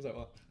hug me. He was like,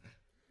 "What?"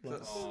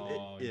 That's,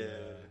 Oh, yeah.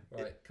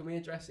 yeah. Right, can we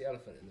address the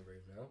elephant in the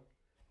room now?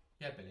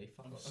 Yeah, Billy.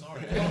 Fuck I'm off.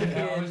 sorry.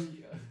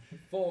 Fucking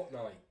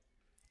Fortnite.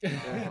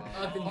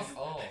 I've been Fuck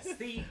off.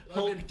 Steve, I've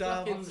Hulk been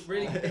down. fucking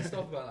really pissed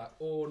off about that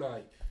all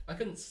night. I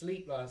couldn't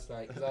sleep last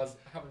night because I was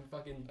having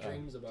fucking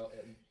dreams about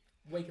it and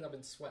waking up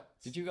in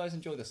sweats. Did you guys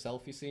enjoy the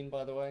selfie scene,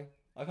 by the way?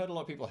 I've heard a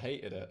lot of people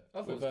hated it.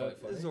 I thought it was With,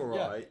 quite funny. It's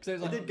alright. Yeah, 'cause it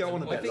was it like- did go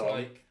on a I bit think-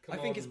 long. I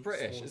think it's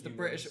British. It's the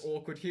British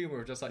awkward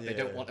humour of just like they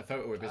don't Yeah. want a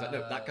photo with. It's like,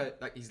 no, that guy,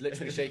 like he's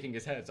literally shaking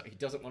his head. It's like he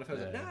doesn't want a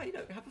photo. It's like, Yeah. nah, you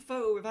know, have a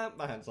photo with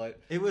Ant-Man. It's like,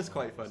 It was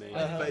quite funny,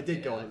 but it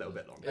did go Yeah. on a little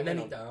bit long. And then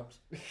he dabbed.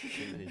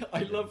 I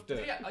loved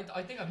it. Yeah,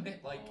 I think I've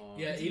met like. Oh.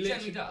 Yeah, Did he he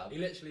literally, dab? he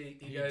literally,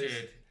 he He goes.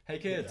 did. Hey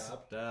kids,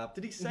 Dab. dab.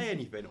 Did he say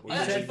anything? Or I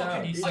was actually it- dab.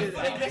 fucking He I said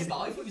fully dab. missed that.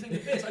 I thought you were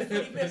saying this. I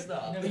fully missed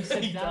that. No, he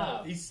said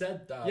dab. He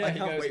said dab. Yeah, I he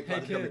can't goes, wait for hey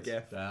that to become a kids,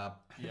 gif. dab.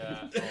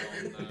 Yeah.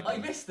 Oh, no. I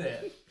missed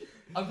it.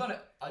 I've got it.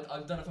 I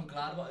don't know if I'm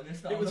glad about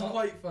this. It was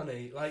quite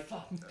funny. Like,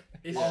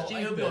 it's Oh,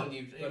 stupid, it'll be on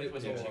you. but it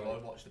was on YouTube. alright.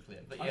 I'll watch the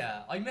clip. But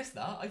yeah, I missed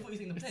that. I thought you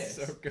were thinking the piss.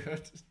 So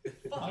good.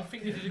 I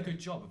think they did a good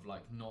job of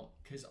like not,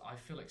 because I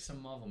feel like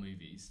some Marvel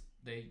movies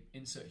they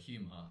insert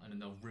humor and then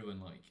they'll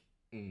ruin like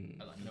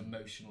an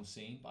emotional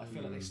scene. But I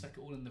feel like they stuck it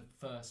all in the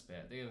first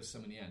bit. There was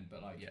some in the end,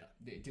 but like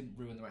it didn't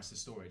ruin the rest of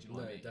the story. Do you know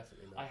what I mean?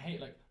 Definitely not. I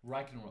hate like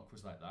Ragnarok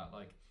was like that.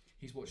 Like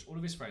he's watched all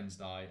of his friends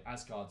die.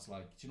 Asgard's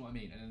like, do you know what I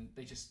mean? And then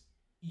they just.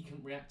 You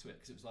couldn't react to it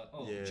because it was like,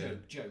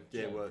 joke.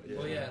 Yeah, Well,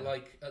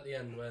 like at the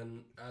end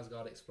when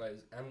Asgard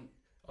explodes, and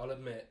I'll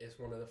admit it's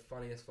one of the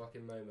funniest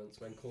fucking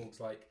moments when Korg's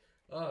like,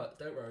 "Oh,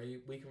 don't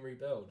worry, we can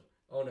rebuild."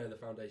 Oh no, the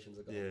foundations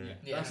are gone.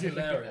 Yeah. That's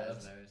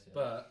hilarious.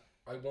 But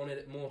I wanted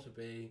it more to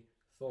be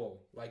Thor.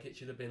 Like it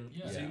should have been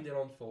zoomed in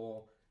on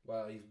Thor.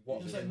 Well, he's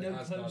watching. It was like no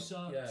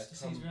close-ups to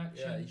see his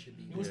reaction. Yeah, he should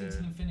be. It wasn't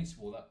until Infinity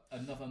War that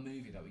another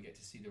movie that we get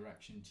to see the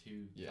reaction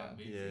to that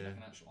movie, like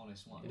an actual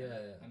honest one. Yeah.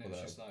 And it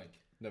was just like.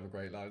 Never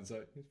great line. It's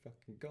like, he's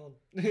fucking gone.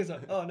 He's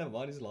like, oh, never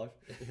mind, he's alive.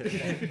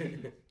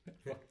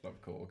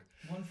 Love Korg.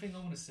 One thing I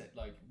want to say,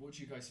 like, what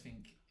do you guys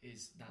think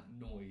is that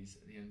noise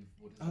at the end?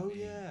 What does it mean?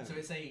 Yeah. So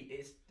it's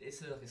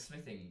like a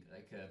smithing,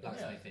 like a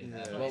blacksmithing,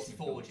 Yeah. it's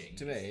forging.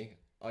 To me,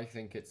 I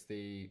think it's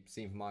the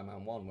scene from Iron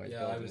Man 1 where he's I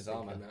building was his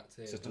armour. thinking that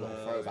too. It's just a little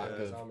throwback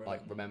his of armour.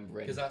 like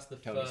remembering Because that's the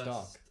Tony first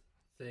Stark.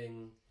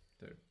 thing.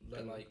 Dude.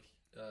 Like,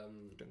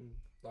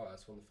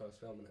 that's from the first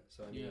film, isn't it?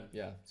 So I mean,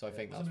 Yeah, so I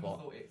think Some that's people what.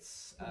 thought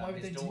it's But why would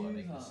his they daughter do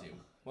making the that? suit.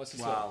 What's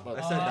the Wow, sort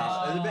I of, said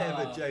that. It was a bit of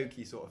a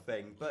jokey sort of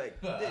thing, but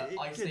But it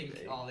I could think be.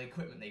 the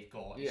equipment they've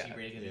got is Yeah.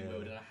 really going to be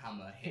wielding a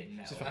hammer hitting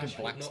It's metal. a fucking Ash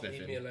did not blacksmithing.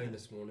 leave me alone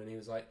this morning. He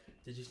was like,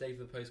 "Did you stay for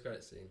the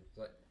post-credit scene?" I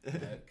was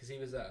like, because he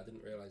was there. I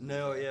didn't realise.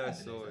 No, yeah, I I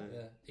saw it.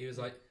 Yeah, he was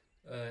like,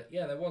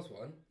 "Yeah, there was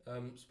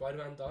one.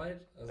 Spider-Man died."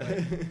 I was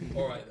like,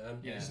 "All right then."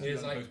 Yeah. He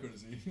was like,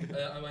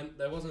 I went,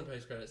 "There wasn't a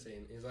post-credit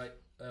scene." He was like,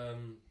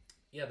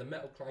 "Yeah, the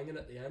metal clanging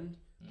at the end."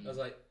 I was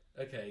like,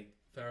 "Okay,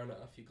 fair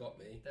enough. You got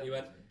me." He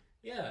went,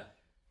 "Yeah,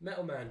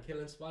 Metal Man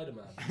killing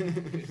Spider-Man."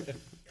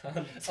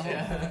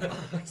 Yeah.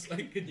 It's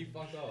like, "Could you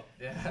fuck off?"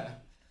 Yeah.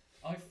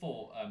 I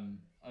thought,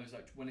 I was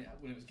like, when it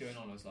was going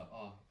on, I was like,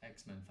 oh,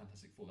 X-Men,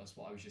 Fantastic Four. That's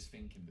what I was just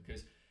thinking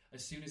because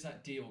as soon as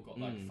that deal got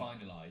like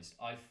finalised,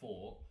 I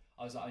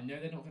was like, I know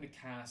they're not going to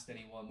cast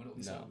anyone. We're not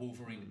going to see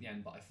Wolverine at the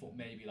end, but I thought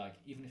maybe like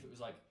even if it was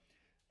like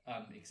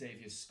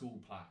Xavier's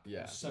school plaque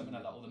or something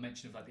like that, or the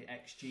mention of like the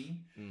X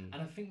gene, and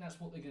I think that's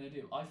what they're going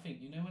to do. I think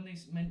when they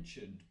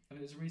mentioned, I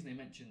mean, there's a reason they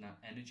mentioned that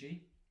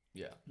energy,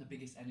 the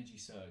biggest energy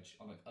surge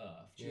on like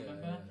Earth. Do you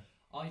remember?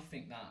 Yeah. I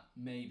think that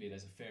maybe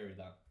there's a theory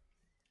that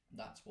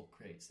that's what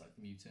creates like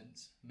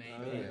mutants.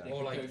 Maybe they or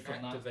could like go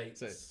from that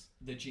activates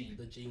the gene.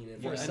 the gene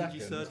in For a there.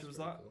 second, energy surge was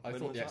that? I When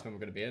thought was the that? X-Men were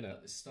going to be in it.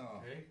 At the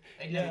start. Really?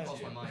 It never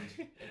crossed my mind.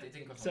 It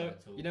didn't cross my So, mind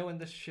at all. you know when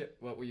the ship,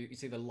 well, you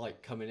see the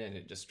light coming in,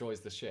 it destroys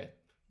the ship.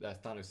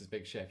 Thanos'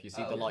 big ship. You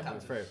see Oh, the yeah, light coming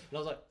Captain. through. And I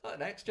was like, oh,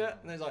 an extra?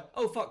 And he's like,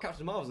 oh, fuck,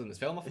 Captain Marvel's in this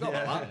film. I forgot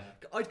about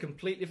that. I'd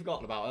completely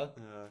forgotten about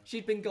her.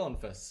 She'd been gone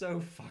for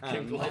so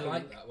fucking I long.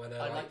 like that when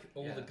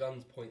all the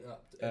guns point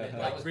up, and it That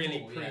like was really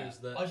cool, proves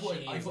that I thought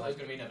she's it was like going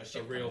to be another a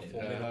ship real coming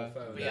in. formidable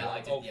foe. But yeah,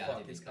 I did. Oh Yeah, I fuck,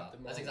 did it's think that.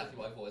 Captain That's Marvel. exactly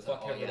what I thought. It's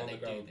Fuck like, oh yeah, everyone on they the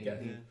do ground. think Get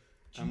that. him.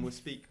 And we'll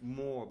speak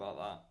more about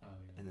that Oh,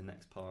 yeah. in the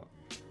next part.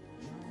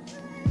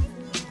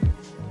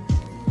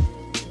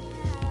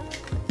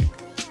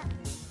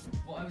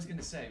 What I was going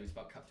to say was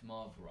about Captain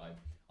Marvel, right?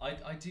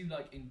 I do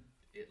like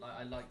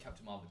I like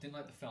Captain Marvel. Didn't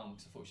like the film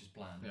because I thought it was just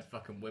bland. Yeah,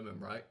 fucking women,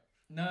 right?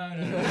 No.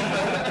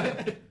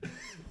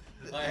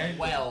 I hate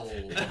Well,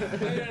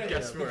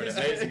 Guess what? An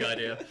amazing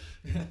idea.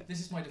 This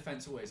is my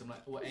defense always. I'm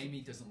like, well,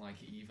 Amy doesn't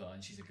like it either,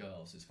 and she's a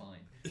girl, so it's fine.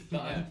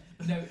 But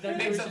no, it that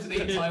makes was up to just-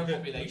 the entire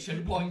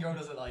population. One girl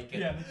doesn't like it.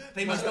 Yeah.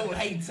 They must all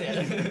hate it.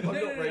 I'm No, not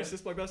no, no.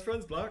 racist, my best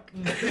friend's black.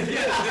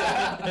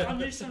 I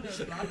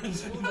misunderstood.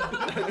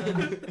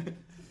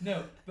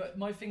 No, but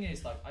my thing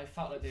is, like, I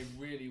felt like they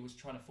really was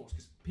trying to force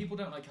because people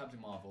don't like Captain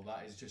Marvel.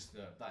 That is just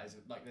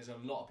like there's a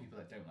lot of people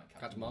that don't like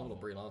Captain Marvel or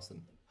Brie Larson?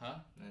 Huh?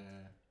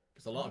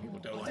 Because a lot of people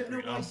don't I like don't know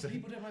Brie why Larson.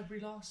 people don't like Brie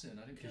Larson.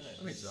 I don't get it.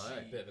 I mean, she's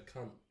alright. Bit of a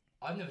cunt.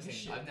 I've never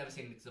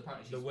seen because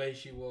apparently she's The way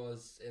she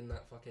was in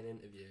that fucking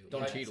interview.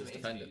 Don Like, Cheadle's some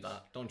defended interviews.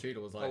 that. Don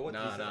Cheadle was like, what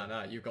did he say?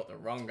 nah, you've got the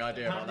wrong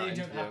idea about Apparently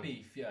that they don't have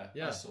interview. beef. Yeah,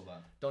 Yeah. I saw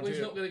that. Don Well, he's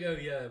Cheadle. not gonna go.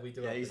 Yeah, we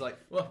do. Yeah, have he's beef." like,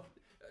 Well,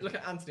 look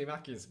at Anthony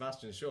Mackie and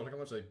Sebastian Shaw. Look how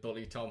much they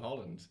bully Tom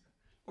Holland.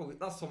 oh,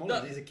 that's Tom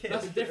Holland. He's a kid.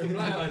 That's a different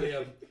black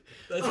idea.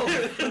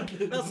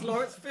 That's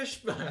Lawrence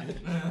Fishburne.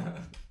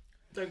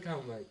 Don't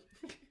count, mate.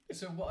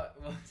 So what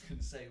I was going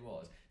to say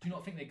was, do you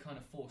not think they kind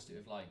of forced it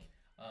with like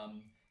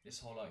this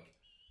whole like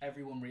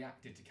everyone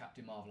reacted to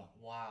Captain Marvel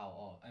like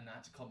wow, and they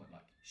had to comment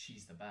like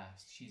she's the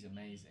best, she's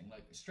amazing.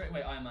 Like straight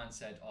away Iron Man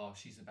said, oh,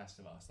 she's the best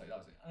of us. Like that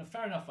was it. And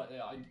fair enough. Like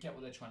I get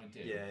what they're trying to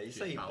do. Yeah, he She's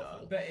saved her.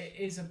 powerful. But it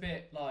is a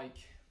bit like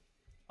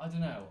I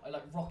don't know.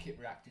 Like Rocket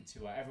reacted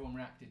to her. Everyone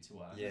reacted to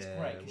her. And it's Yeah,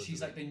 great it because was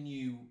she's a like the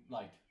new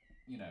like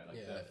the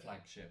Yeah.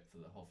 flagship for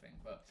the whole thing.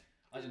 But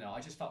I don't know. I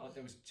just felt like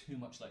there was too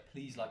much like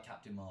please like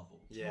Captain Marvel.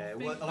 Do you Yeah, not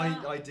well,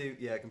 think that? I do.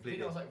 Yeah, I think completely.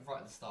 that was like right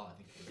at the start. I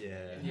think. It was.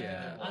 Yeah.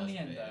 Yeah, it was and the a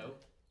end bit. though.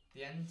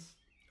 The end.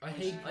 I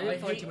hate. I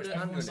didn't find hate too much that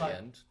pandering everyone's at the like-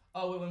 end.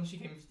 Oh, when she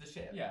came to the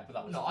ship. Yeah, but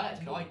that was No, I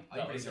actually, no, I that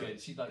really was enjoyed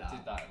good. She like that.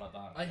 did that like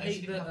that. I And hate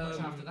she didn't that have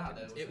much after that,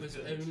 though, it was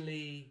good.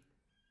 only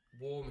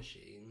War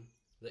Machine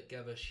that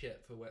gave a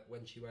shit for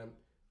when she went,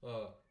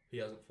 oh, he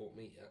hasn't fought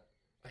me yet.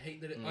 I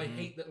hate that. I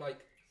hate that. Like,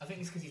 I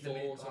think it's because he's the Thor,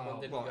 main. someone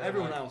didn't Well, go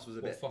everyone like, else was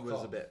a well, bit fuck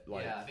off.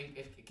 like Yeah, I think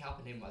if Cap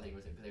and him, I think it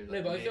was because they were no,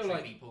 like but I feel military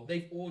like people.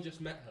 they've all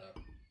just met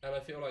her, and I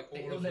feel like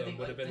all of them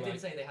would have been they like,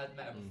 did say they had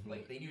met her,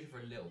 like they knew her for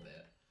a little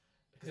bit.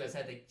 Because I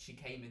said she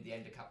came in the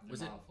end of Captain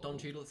Was it Marvel. Don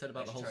Cheadle that said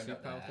about the and whole she turned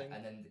up superpower there, thing?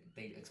 and then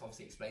they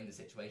obviously explained the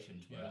situation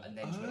to her, Yeah. and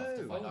then she went off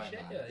to find oh, Iron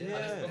shit, Man. yeah, yeah. And I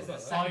it's the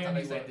forgot second time I only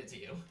explained worked- it to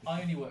you.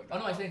 I only worked. Oh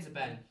no, I out. explained it to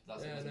Ben.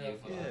 That's Yeah, it. no,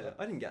 yeah,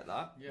 I didn't get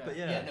that. Yeah.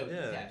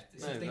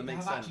 But So no, they that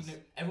makes have sense.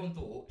 actually. Everyone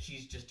thought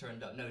she's just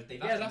turned up. No, they've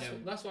yeah, actually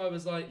known. that's why I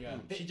was like, Yeah.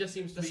 she just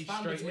seems to The be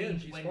span straight between in.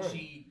 She's when fine.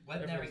 she went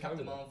there in Everyone's Captain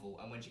fine with Marvel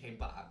and when she came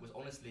back was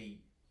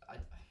honestly,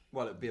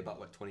 Well, it'd be about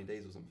like 20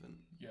 days or something.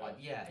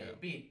 Yeah. it'd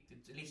be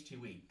at least 2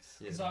 weeks.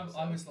 Yeah. Because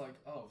I was like,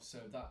 oh, so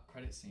that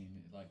credit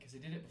scene, like, because they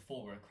did it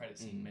before where a credit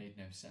scene made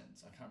no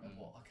sense. I can't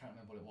remember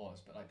what it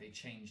was, but like they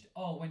changed.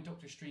 Oh, when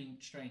Doctor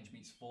Strange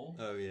meets Thor,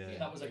 Oh yeah.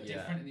 that was like Yeah.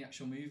 different in the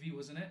actual movie,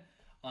 wasn't it?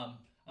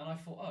 And I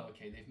thought, oh,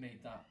 okay, they've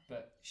made that,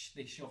 but she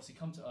obviously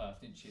come to Earth,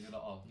 didn't she? They're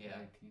like, oh, Yeah.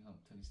 can you help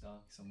Tony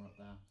Stark somewhere up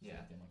there? Yeah,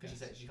 Sort of thing, I because she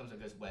guess. said she comes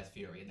and goes, "Where's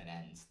Fury?" and then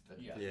ends.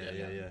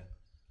 Yeah.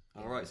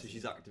 All right, so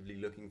she's actively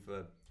looking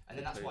for. And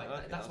then that's Tony. why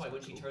Okay, that's why when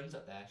quite she cool. turns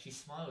up there, she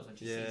smiles when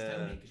she Yeah. sees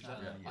Tony because she's like,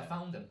 Yeah. "I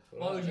found him."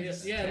 Well, Why would you yeah,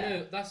 just yeah, care?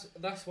 no,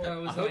 that's why I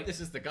was I hope like,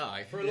 this is the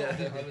guy. for a lot of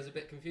it, I was a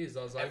bit confused.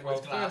 I was like,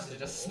 Everyone's well, glasses first are of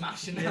just all-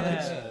 smashing out.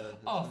 Yeah.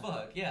 Oh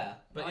fuck, yeah.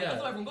 But I yeah.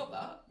 thought everyone got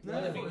that. No.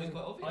 I think it was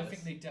quite obvious. I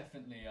think they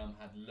definitely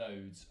had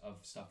loads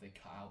of stuff they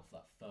cut out for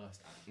that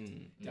first act.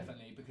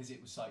 Definitely, because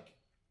it was like,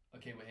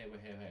 okay, we're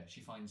here. She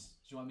finds.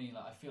 Do you know what I mean?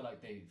 Like, I feel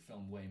like they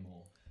filmed way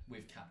more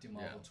with Captain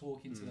Marvel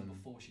talking to them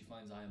before she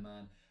finds Iron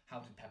Man. How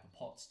did Pepper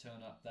Potts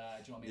turn up there?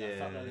 Do you know what I mean? I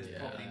felt like there's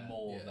probably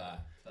more there.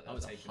 That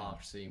was a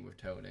harsh scene with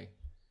Tony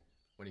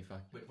when he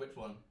Which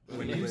one?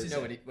 When he was-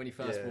 when he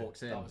first Yeah.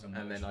 walks in That was and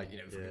then like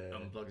Yeah.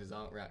 unplugs his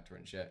arc reactor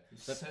and shit.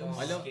 So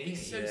I love- skinny.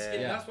 He's so Yeah.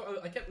 skinny. Yeah. That's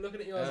what I kept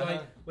looking at you. I was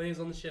like, when he was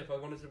on the ship, I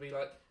wanted to be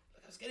like,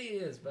 look how skinny he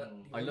is. But he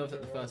I love wasn't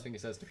that the very first thing he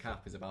says to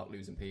Cap is about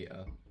losing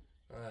Peter.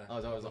 well. I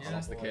was like, Yeah, oh,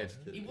 that's the kid.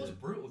 He was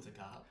brutal to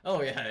Cap.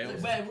 Oh yeah, it Like,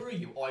 was. where were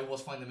you? Oh, I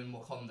was finding them in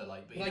Wakanda,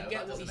 like. But, you Well, I know, get that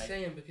what doesn't he's make...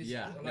 saying because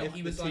Yeah. like, If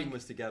he the was team like,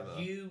 was together.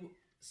 you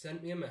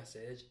sent me a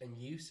message and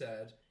you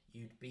said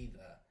you'd be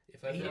there.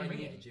 If He ever didn't I ring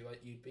needed you,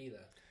 you'd be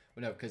there.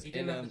 Well, no, because He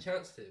didn't have the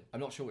chance to. I'm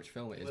not sure which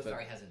film it He is, was but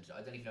very hesitant.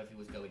 I don't even know if he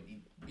was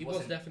going. He was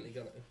wasn't- definitely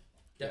gonna.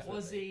 Definitely.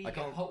 Was he? I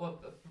can't-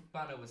 What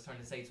Banner was trying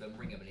to say to him,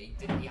 ring him, and he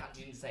didn't. He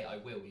didn't say "I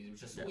will." He was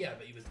just Yeah,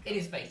 but he was. in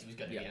his face. He was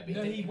going to. Yeah. Yeah, but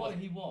No, didn't- he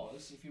wasn't.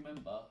 was, if you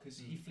remember, because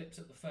he flips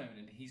up the phone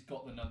and he's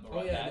got the number Oh,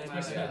 right yeah, there. no,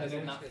 It's no, and no,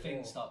 then no, that no, thing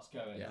no. starts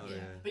going. Yeah. Oh, Yeah.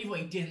 yeah. But either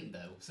way, he didn't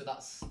though. So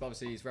that's. But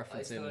obviously he's I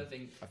still referencing. don't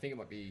think. I think it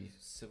might be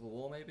Civil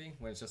War, maybe,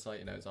 when it's just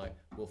like it's like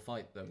we'll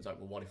fight them. It's like,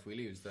 well, what if we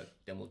lose? Then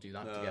we'll do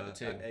that together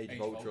too. Age Age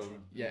of of Ultron.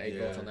 Ultron. Yeah, Age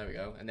of Ultron, there we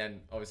go. And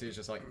then obviously it's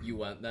just like you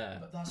weren't there.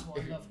 But that's what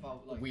I love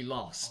about like We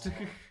lost.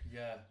 oh,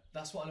 yeah,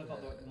 that's what I love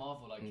about Yeah.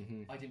 Marvel. Like,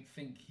 Mhm. I didn't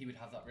think he would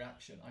have that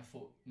reaction. I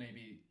thought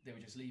maybe they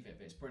would just leave it,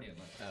 but it's brilliant.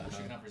 Like, of course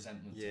you can have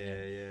resentment. to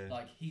him. Yeah.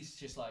 Like he's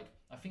just like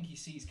I think he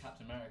sees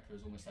Captain America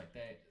as almost like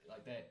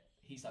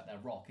he's like their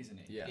rock, isn't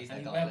he? Yeah. He's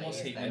And their where god, was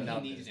he's he their when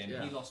god. he needed him?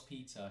 Yeah. He lost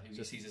Peter, who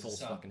Just he sees as a false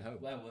son. fucking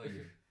hope. Where were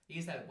you?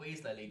 He's their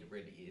leader,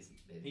 really. He is.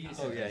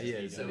 Oh yeah, he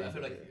is. So yeah. I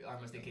feel like I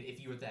was thinking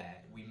if you were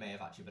there, we may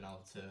have actually been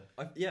able to.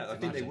 I think they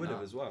imagine would have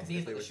that. as well. Because he's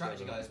if they like the were strategy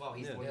together. guy as well.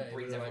 He's Yeah. the one Yeah, that he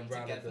brings would've, everyone like,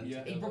 rallied together. them Yeah.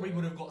 He together. probably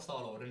would have got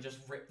Star-Lord and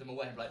just ripped them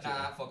away and be like,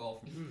 nah, fuck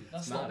off.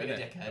 That's Stop not being a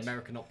Innit? dickhead.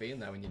 America not being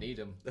there when you need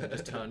them. They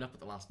just turn up at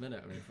the last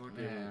minute. I mean,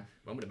 fucking, Yeah.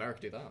 when would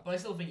America do that? But I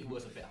still think he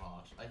was a bit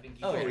hard. I think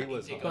Oh, did- he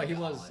was did hard. go But he a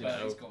bit was, hard. you know,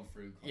 But he's gone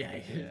through. quite a Yeah,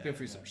 bit. he's been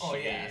through some Oh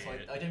shit. yeah, so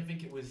I don't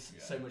think it was Yeah.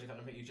 so much of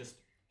that. You just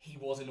he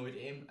was annoyed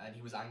at him and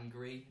he was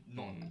angry,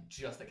 not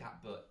just at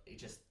Cap, but it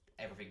just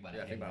everything went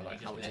Yeah, at think him. about and like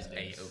he how it just let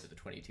ate loose. over the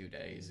 22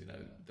 days. You know,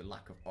 Yeah. the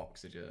lack of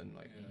oxygen.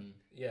 Like, Yeah.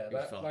 Yeah, He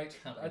that fucked. like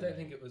I don't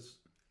think it was.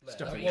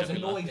 Stuff that he He was Yeah.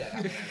 annoyed at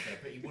Captain America,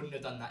 but he wouldn't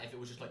have done that if it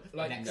was just like the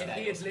Like next if day.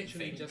 he or had literally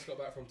something. just got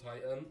back from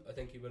Titan, I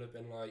think he would have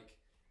been like,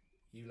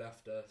 "You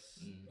left us,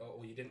 Mm.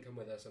 or you didn't come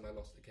with us, and I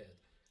lost the kid."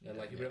 And Yeah,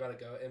 like he yeah. would have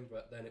had a go at him,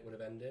 but then it would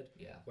have ended.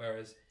 Yeah.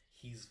 Whereas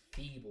he's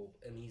feeble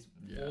and he's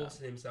Yeah.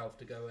 forcing himself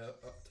to go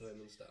up to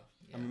him and stuff.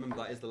 Yeah. And remember,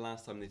 that is the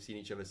last time they've seen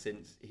each other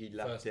since he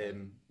left First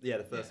him. Yeah,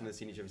 the first Yeah. time they've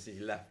seen each other since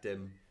he left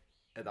him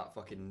at that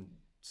fucking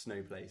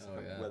snow place Oh,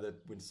 yeah. where the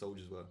Winter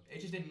Soldiers were. It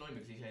just didn't annoy me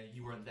because he said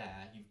you weren't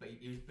there.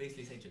 He was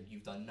basically saying to him,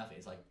 "You've done nothing."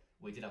 It's like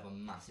we did have a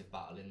massive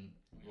battle in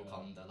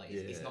Wakanda. Like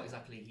it's Yeah. not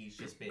exactly he's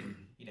just been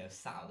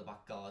sat out the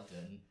back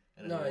garden.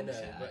 In a No, I lawn know,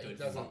 chair but he doing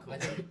doesn't. fuck I all.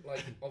 don't like.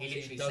 He Obviously,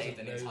 literally doesn't saved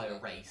an know entire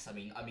that. race. I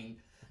mean,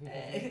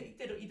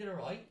 he did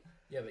alright.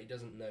 Yeah, but he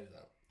doesn't know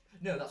that.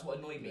 No, that's what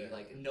annoyed me. Yeah.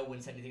 Like no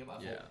one said anything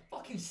about it. I Yeah.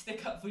 thought, fucking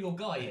stick up for your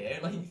guy here.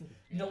 Like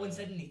no one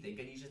said anything,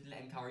 and you just let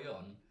him carry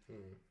on.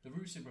 The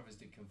Russo brothers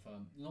did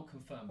not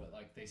confirm, but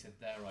like they said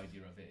their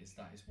idea of it is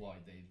that is why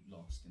they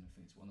lost in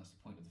Infinity War. And that's the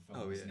point of the film,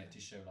 Oh, isn't yeah. it?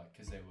 To show like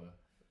because they were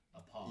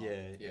apart.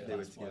 Yeah, Yeah, they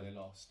were that's why together. they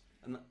lost.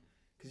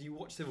 because you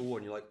watch Civil War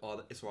and you're like,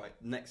 oh, it's all right.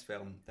 Next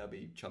film they'll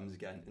be chums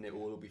again, and it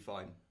will all be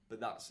fine. But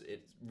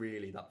it's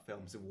really that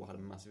film Civil War had a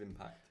massive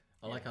impact.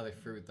 I like how they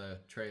threw the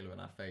trailer in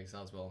our face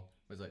as well.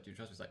 It was like, do you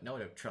trust me? It's like, no, I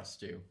don't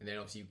trust you. And then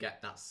obviously you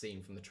get that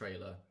scene from the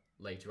trailer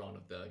later on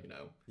of the,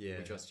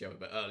 we trust you.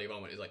 But earlier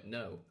on when it's like,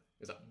 no,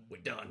 it's like,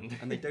 we're done.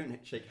 And they don't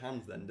shake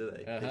hands then, do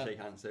they? They shake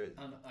hands.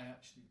 And I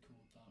actually called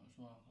that as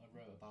well. I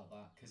wrote about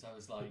that because I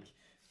was like,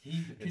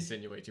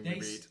 insinuating we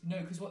read. No,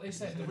 because what they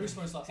said, the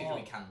Russo was like,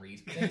 we can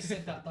read. They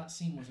said that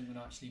scene wasn't going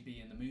to actually be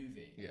in the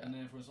movie. Yeah. And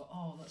then everyone was like,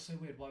 oh, that's so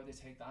weird. Why would they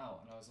take that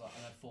out? And I was like,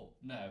 and I thought,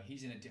 no,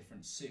 he's in a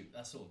different suit.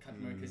 That's all.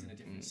 Captain America's in a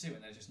different suit,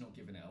 and they're just not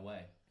giving it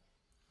away.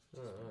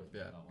 Oh, right.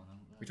 Yeah.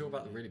 We talk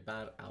about the really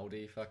bad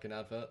Audi fucking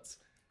adverts.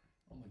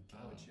 Oh my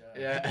god,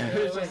 Yeah.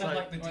 It's just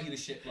like the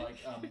dealership,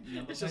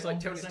 number It's just plate like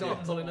Tony on the Stark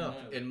second. pulling Oh,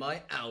 up no. in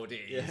my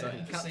Audi. Yeah. It's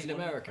like Captain Same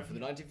one. America from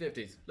the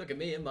 1950s. Look at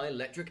me in my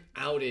electric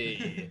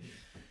Audi.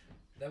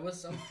 There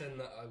was something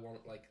that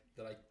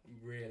that I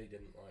really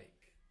didn't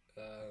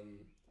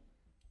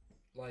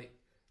like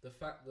the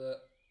fact that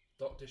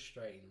Doctor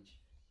Strange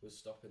was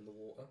stopping the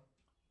water.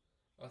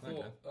 I thought,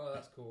 Okay. oh,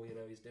 that's cool,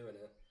 he's doing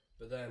it,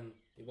 but then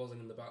he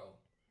wasn't in the battle,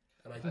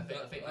 and I think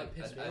that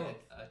pissed me off.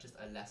 just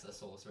a lesser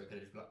sorcerer could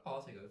have just been like, oh,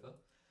 I'll take over.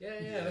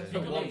 Yeah, that's He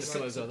what got I mean. like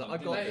Some of six those of I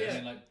them, got didn't this. he?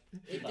 And,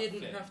 It that didn't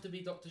fit. have to be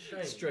Doctor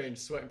Strange. Strange,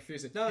 sweating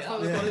profusely. No, it's Yeah,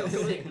 fine. that It's was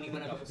fine. sick when he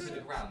went up to the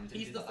ground. and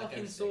He's did the that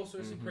fucking ghost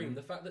Sorcerer thing. Supreme.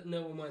 The fact that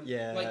no one went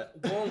Yeah.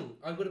 Wong,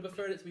 I would have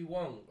preferred it to be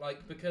Wong,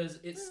 because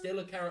it's still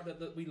a character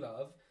that we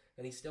love,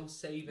 and he's still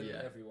saving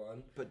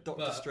everyone. But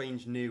Doctor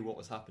Strange knew what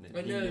was happening.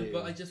 I He know, knew.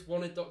 but I just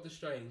wanted Doctor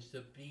Strange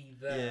to be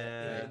there.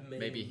 Yeah. in the main-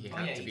 Maybe he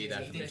had to be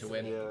there for them to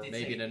win. Yeah.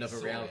 Maybe in another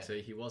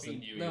reality he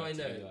wasn't. No, I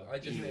know. I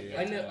just, knew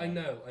I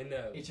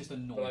know. It's just But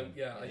annoying.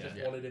 I just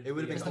Yeah. wanted it. It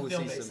would have been Just cool the to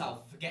film see some.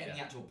 itself, forgetting the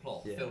actual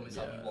plot, Yeah. film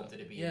itself, Yeah. you wanted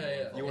to be. Yeah, in yeah.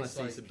 it. You want to It's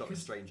see like- some Doctor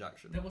because Strange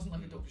action. There wasn't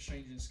like a Doctor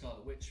Strange and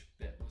Scarlet Witch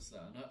bit, was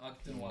there? No, I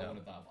don't know why I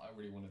wanted that, but I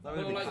really wanted that.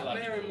 That would've Well, been like,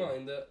 cool. bear in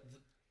mind that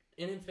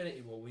in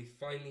Infinity War, we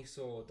finally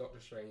saw Doctor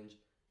Strange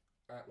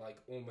at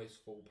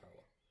almost full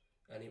power,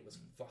 and it was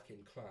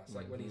fucking class.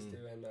 Like when he's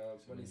doing,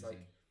 when he's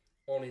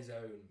on his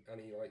own,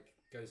 and he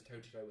goes toe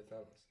to toe with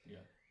Thanos. Yeah.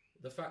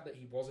 The fact that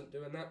he wasn't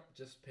doing that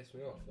just pissed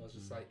me off. I was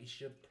just like,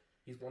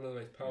 he's one of the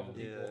most powerful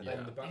Yeah. people Yeah.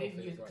 on the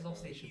battlefield. Because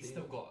obviously he's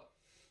still got.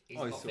 He's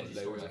Oh, he's not still finished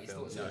loads stories. of He's still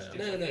films. got No, so much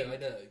No, to do. I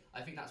know.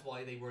 I think that's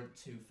why they weren't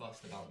too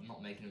fussed about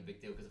not making him a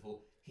big deal, because I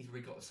thought he's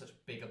really got such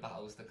bigger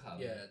battles to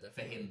come. Yeah, For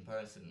definitely. him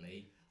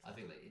personally, I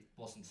think that it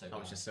wasn't so. That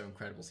was bad. just so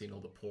incredible seeing all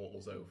the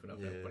portals open up.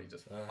 Yeah. Everybody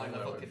just I love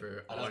flowing fucking-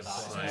 through. I love it's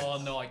that. so-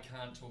 Oh no, I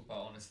can't talk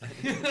about it, honestly.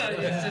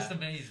 It's just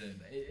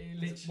amazing. It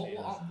literally.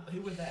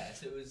 Who were there?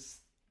 So it was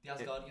the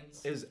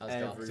Asgardians. It was Asgard.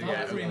 every. Yeah, Mark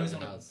everyone Ruffalo was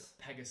on a has.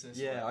 Pegasus.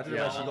 Yeah, I don't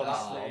know where she got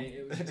that from.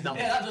 It was just, No.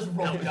 Yeah, that just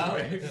rolled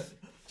out.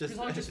 because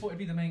I just thought it'd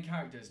be the main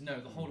characters. No,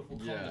 the whole of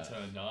Wakanda Yeah.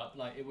 turned up.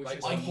 It was Like,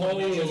 just I like, thought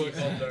one it was million-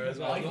 Wakanda as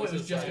well. I thought it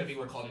was just like- going to be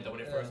Wakanda when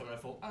it first went. I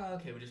thought, oh,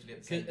 okay, we're just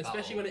going to get the same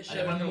Especially battle. when it And showed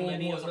then when how more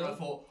many wars of on, I them-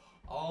 thought,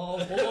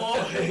 oh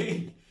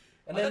boy.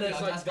 And then there's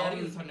Asgardians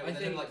Guardians. turned up, I and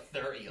then think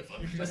 30 of them.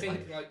 I Just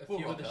think a full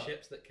few of the rocker.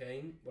 ships that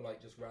came were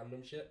just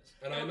random ships,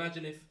 and I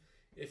imagine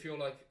if you're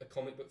a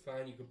comic book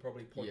fan, you could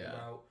probably point them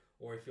Yeah. out,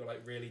 or if you're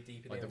really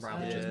deep in Like the the MCU.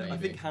 Ravagers, I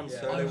maybe. think Han Yeah.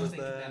 I Solo was was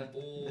thinking there. them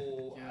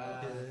all.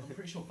 Yeah, I'm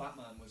pretty sure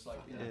Batman was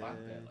in the back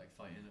bit,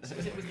 fighting. Was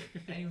it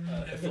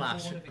anyone?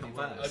 Flash. I think it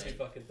Flash. was. I'd be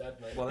fucking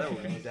dead, mate. Well, they're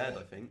all dead,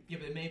 I think. Yeah,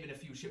 but there may have been a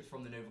few ships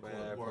from the Nova Corps that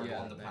Yeah, were yeah,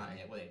 on the maybe. planet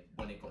yet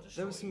when it got destroyed.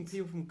 There was some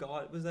people from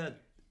Guard. Was there?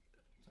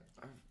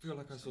 I feel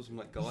like I saw some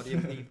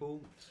Guardian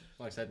people.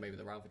 Like I said, maybe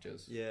the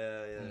Ravagers.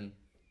 Yeah, yeah. Mm.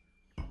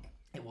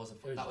 It was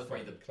It was that was just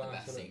probably the fucking class,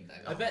 best wasn't scene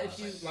though. I bet if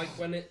you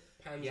when it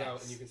pans Yes.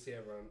 out and you can see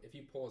everyone, if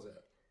you pause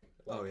it,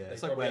 Oh, yeah. they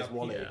It's like probably Where's have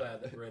Wally? people there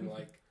that were in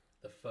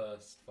the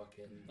first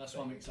fucking. That's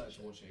why I'm excited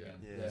to watch it again.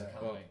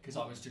 Yeah. Because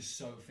I was just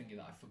so thinking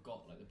that I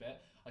forgot the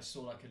bit. I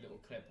saw a little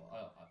clip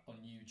on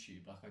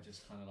YouTube. I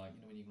just kind of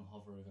when you can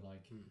hover over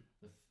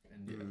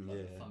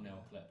the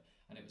thumbnail clip,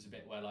 and it was a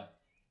bit where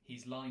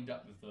he's lined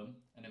up with them,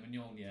 and then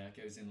Mjolnir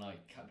goes in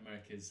Captain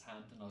America's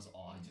hand, and I was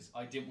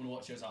I didn't want to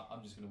watch it. I was like,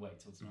 I'm just going to wait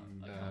till tonight.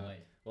 I can't wait.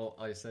 Well,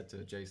 I said to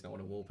Jason, I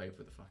want a wallpaper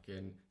with the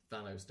fucking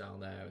Thanos down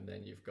there, and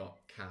then you've got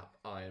Cap,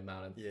 Iron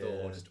Man, and Yeah.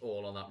 Thor just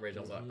all on that ridge.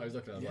 I was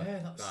looking at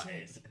it, that's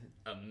is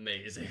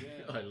amazing.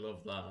 Yeah. I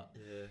love that.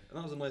 Yeah, and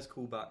that was a nice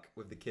callback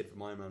with the kid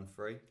from Iron Man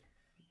 3.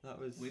 That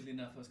was. Weirdly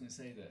enough, I was going to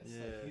say this.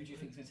 Yeah. Who do you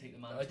think's going to take the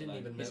mantle? I didn't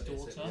even his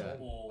notice it, daughter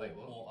yeah. or Wait,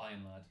 what? or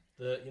Iron Lad.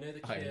 The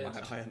kid. Iron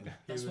Man. Iron Man.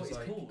 That's who what was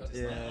it's called. It's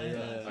Yeah, like Iron yeah.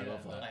 Lad. I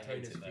love that. I hate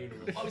Tony's it though.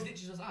 funeral. I was literally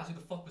just who the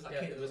fuck was that Yeah,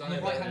 kid? it was on the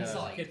Iron right Man, hand yeah.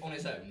 side Kid on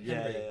his own.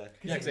 Yeah, yeah. Yeah,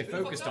 because they Who the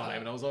fuck's focused on that? him,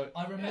 and I was like,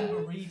 I remember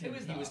Yeah. reading Who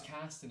is he was that?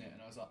 casting it,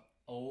 and I was like,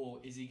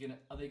 "Oh,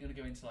 are they gonna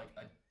go into a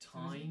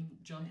time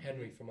jump?"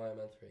 Henry from Iron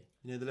Man 3.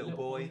 You know the little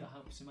boy. that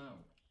helps him out.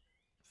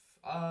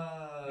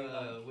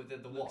 With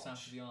the Looks watch.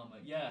 after the armor.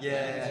 Yeah.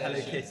 Yeah, Hello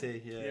yeah.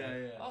 Kitty. Yeah.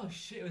 Yeah. Oh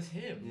shit, it was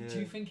him. Yeah. Do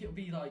you think it'll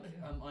be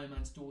Iron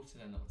Man's daughter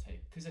then that'll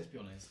take? Because let's be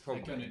honest,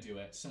 Probably. they're gonna do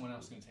it. Someone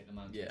else is gonna take the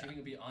mantle. Yeah. Do you think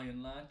it'll be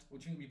Iron Lad, or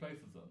do you think it'll be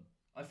both of them?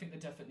 I think they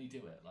definitely do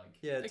it.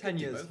 Yeah, They 10 could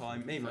do years both,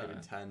 time. to be Maybe not fair.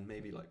 even 10.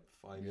 Maybe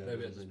 5 years.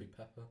 Maybe or it'll just be something.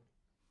 Pepper.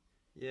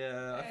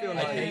 Yeah, I feel Yeah.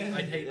 like I'd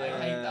hate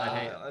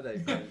that. I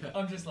don't think.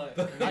 I'm just like,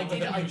 I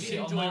did shit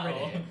on enjoy that,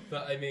 reading it.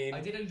 But I mean,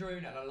 I did enjoy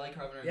reading it, and I like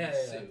her having her Yeah, own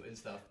yeah. suit and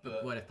stuff.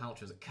 But Gwyneth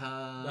Paltrow's a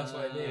cunt. That's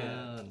what I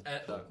mean. Yeah.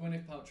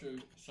 Gwyneth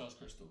Paltrow stars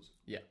crystals.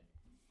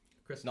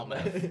 Chris, Not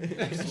meth.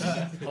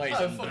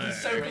 I'm fucking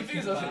so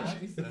confused. I was like,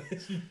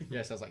 Jesus.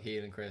 Yeah, sounds like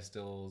healing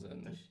crystals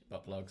and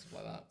butt plugs, stuff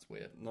like that. It's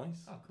weird.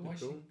 Nice. Oh, cool. Why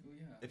Cool.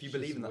 yeah. If you She's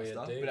believe in that weird,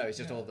 stuff. dude. But no, it's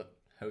just Yeah. all the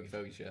hokey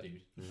pokey shit.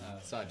 Dude.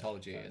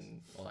 Scientology Yes.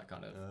 and all that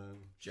kind of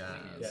Yeah.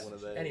 jazz. One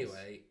of those.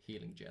 Anyway,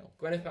 Healing gel.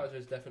 Gwyneth Paltrow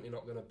is definitely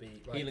not going to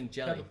be like, Healing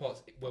jelly. Pepper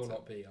Potts will What's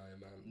not be Iron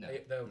Man. No.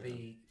 There'll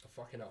be a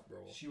fucking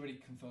uproar. She already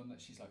confirmed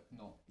that she's like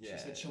not. Yeah.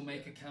 She said she'll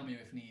make a cameo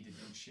if needed,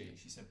 didn't she?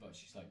 She said, but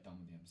she's like done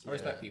with the MCU. I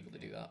respect people to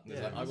do that. It's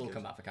Yeah, like, I that's will good.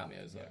 come back for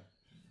cameos. Yeah. Like,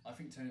 I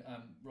think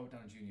Robert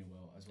Downey Jr.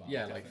 will as well.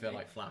 yeah, like feel definitely.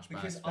 like flashbacks.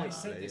 Because I like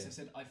said that. this, yeah. I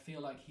said I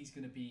feel like he's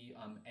going to be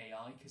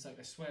AI because like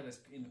I swear there's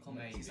in the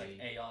comics he's like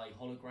Maybe. AI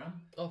hologram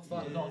Oh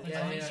fuck! a lot of the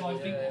Yeah, time. yeah, so I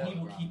think yeah. he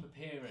will Hologram. keep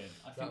appearing.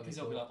 I think That'd be because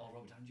they'll be cool. like, oh,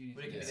 Robert Downey Jr.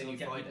 Well, it could be so the new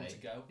get people Friday. to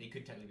go. It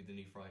could technically be the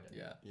new Friday.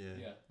 Yeah.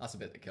 Yeah. That's a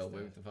bit that killed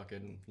me with the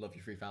fucking Love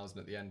You 3000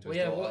 at the end. to Well, his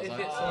yeah, daughter. what I was if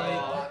like, it's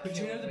Oh, like? But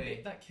do you know the me.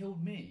 bit that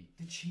killed me?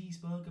 The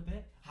cheeseburger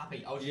bit.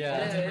 Happy. I was Yeah.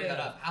 just to bring Yeah, that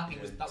up. Happy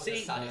was that was See, the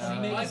saddest yeah.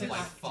 scene Amazing by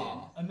acting.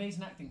 far.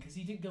 Amazing acting because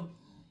he didn't go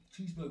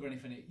cheeseburger or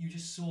anything. You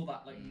just saw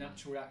that like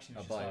natural reaction.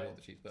 I'll It was buy just all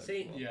the cheeseburgers.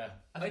 See, yeah.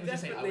 I think I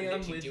just saying, definitely would am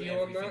literally with do you on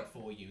everything that.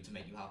 for you to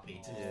make you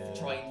happy, to Yeah.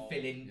 try and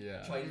fill in,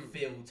 Yeah. try and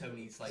fill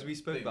Tony's like. So we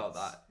spoke about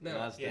boots. that. No.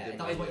 Mazda, Yeah, didn't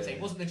that we? was what I'm Yeah. saying.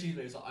 It wasn't the cheeseburger.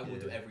 It was like, I will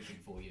do Yeah. everything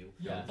for you.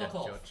 Yeah. Fuck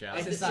off. Gotcha.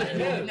 It's the It's sad.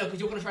 no. No, because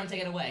you're gonna try and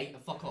take it away.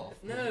 Fuck off.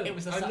 No, it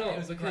was the I'm sad. not It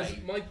was because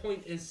great. my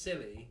point is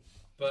silly,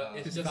 but Oh.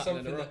 it's Just just fatten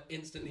it something up. that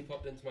instantly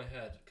popped into my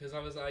head because I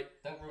was like,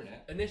 Don't ruin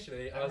it.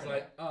 initially I was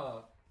like,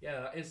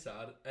 yeah, that is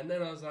sad, and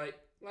then I was like,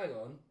 hang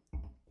on,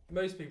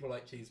 most people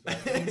like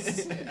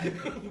cheeseburgers.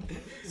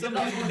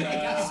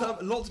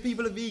 Lots of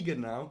people are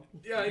vegan now.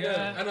 Yeah, I know,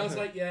 Yeah. and I was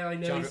like, yeah, I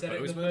know. John He said it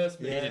in the Bozeman?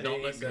 first Yeah, movie. did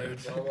not look so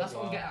good. blah, blah, That's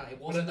what I'm blah. getting at. It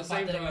But wasn't at the the fact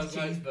same that it time, I was was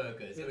like,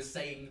 cheeseburgers. It was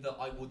saying that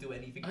I will do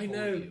anything I for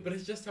know, you. but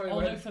it's just how I Oh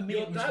went. no, for me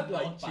Your it was dad the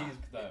liked nod cheese.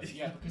 back though.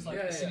 Yeah, because like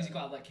Yeah, as soon as yeah. he got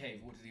out of that cave,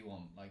 what did he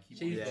want? Like he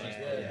Cheeseburgers, wanted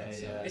yeah,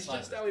 cheeseburgers. yeah. It's like-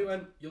 just how he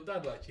went. Your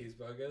dad liked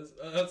cheeseburgers.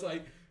 I was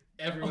like,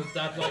 everyone's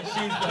dad likes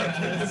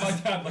cheeseburgers. My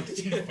dad likes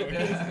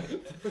cheeseburgers.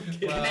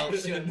 Well,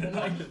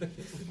 Connection.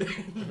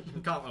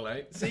 can't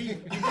relate. See, you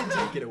did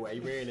take it away,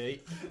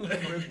 really.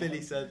 When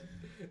Billy said,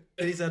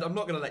 I'm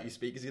not going to let you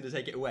speak because he's going to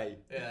take it away.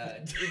 Yeah.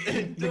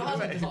 No, it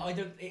hasn't, 'cause I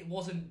don't. It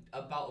wasn't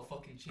about a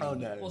fucking cheese. Oh,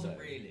 no, it wasn't no.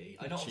 really.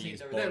 I don't think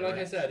there No, was. like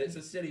I said, it's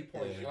a silly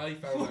point. Yeah. I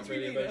found that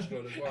really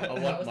emotional as well. I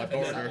want my And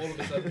then burger. all of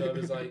a sudden, I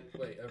was like,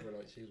 wait, everyone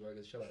likes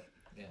cheeseburgers. Shut up.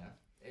 Yeah.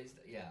 It's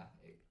yeah.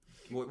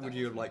 What would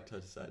you have liked to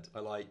have said? I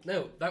like.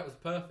 No, that was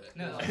perfect.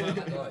 No, It that was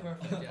was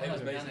perfect. perfect. I Yeah. It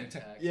was like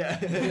amazing. nanotech.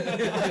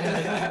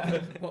 Yeah.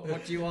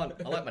 What do you want?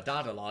 I like my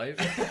dad alive.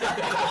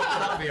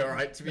 That'd be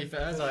alright, to be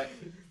fair. It's like,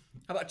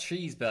 how about a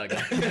cheeseburger?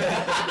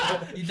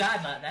 Your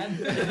dad like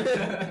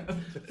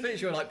them. Pretty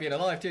sure I like being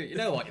alive too. You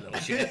know what, you little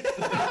shit. You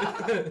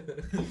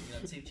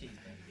know, 2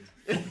 cheeseburgers.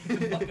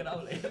 Fucking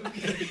holy.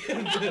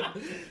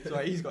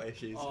 Sorry, he's got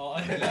issues. Oh,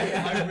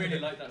 I really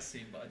like that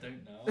scene, but I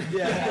don't know.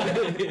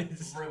 Yeah.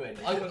 Ruined.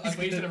 I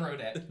we should have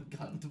ruined it.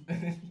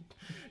 Cunt.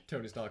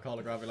 Tony Stark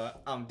hologram be like,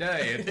 I'm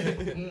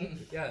dead.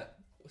 Yeah.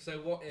 So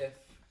what if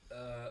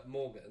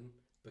Morgan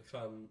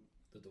become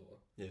the daughter?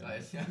 Yeah.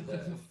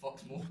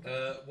 Fox more.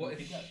 What if?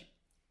 Walking Dead.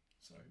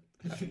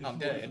 Sorry. I'm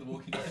dead. The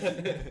Walking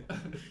Dead.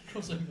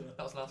 Crossover.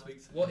 That was last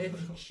week's. What if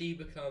she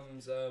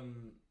becomes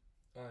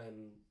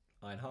Iron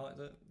Ironheart, is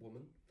it?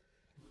 Woman?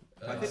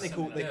 I think they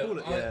call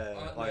it,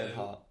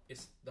 Ironheart.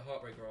 It's the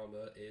Heartbreaker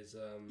armor is.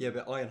 Yeah,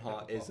 but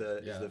Ironheart Pepper is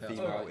the Yeah,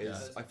 female. Alright,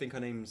 is yeah. I think her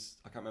name's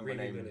I can't remember her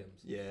Riri name. Williams.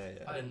 Yeah, I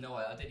yeah. didn't know.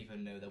 I didn't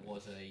even know there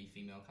was a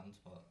female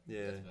counterpart.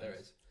 Yeah. There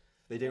is.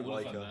 They don't All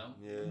of like them her. now.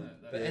 Yeah. No,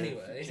 But Yeah.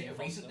 anyway, Is it a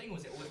recent thing, or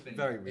has it always been?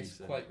 Very it's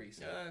recent. quite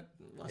recent.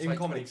 In like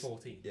comics.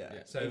 2014. Yeah. Oh,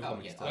 So in yeah.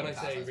 comics Oh, when I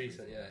that's say recent,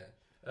 recent, yeah.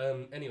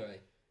 yeah. Anyway,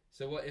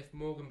 so what if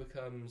Morgan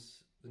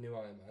becomes the new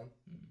Iron Man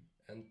Mm.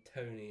 and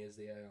Tony is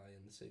the AI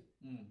in the suit?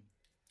 Mm.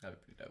 That'd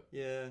be pretty dope.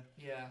 Yeah.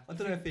 Yeah. I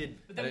don't know if he'd.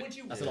 But then would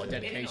you? That's a lot of Yeah.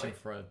 dedication Anyway,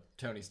 for a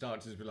Tony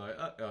Stark to just be like,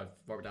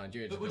 Robert Downey Jr.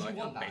 But just would be you like,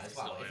 want "I'm that as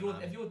basically well? Iron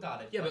If Man." your dad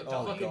had Yeah, but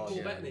Oh, fucking God, Paul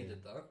yeah. Bettany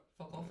did that.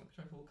 fuck off,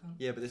 try to cunt.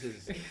 Yeah, but this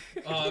is.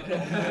 Oh, I've not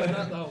heard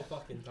that the whole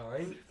fucking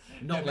time.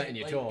 Not No, letting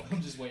you like- talk.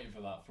 I'm just waiting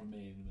for that from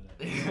me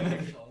in a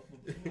minute.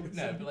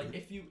 No, but like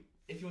if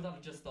your dad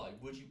had just died,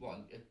 would you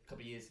want a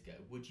couple of years ago?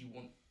 Would you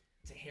want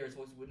to hear his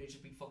voice? Wouldn't it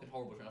just be fucking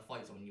horrible trying to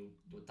fight someone? Your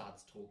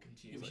dad's talking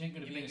to you. She ain't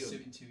gonna You be in a make your-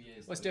 suit in 2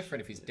 years. Well, it's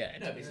different if he's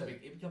dead. No, but it's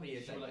like a couple of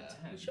years She'll be later.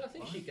 like 10. I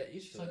think she'd get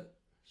used She's to like- it.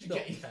 She'd Not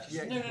get used-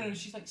 10. Yeah. No,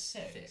 she's like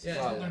 6. Six. She's Yeah.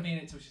 not gonna be in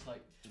it till she's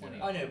like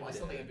 20. I know, but I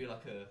still think it'd be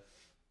like a.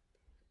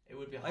 It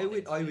would be a hard I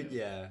would. thing I to would. do.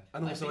 Yeah.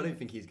 And I also, I think- don't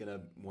think he's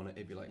gonna want it.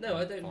 He'd be like. No,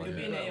 I don't fine. It could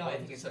be an Yeah. AI, I Yeah.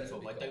 think, in some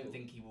sort, but I Yeah. don't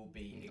think he will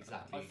be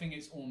exactly. I think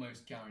it's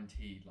almost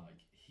guaranteed. Like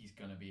he's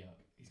gonna be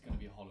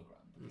a hologram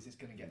because it's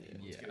gonna get people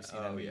to go Yeah. see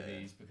Oh, their yeah.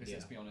 movies. Because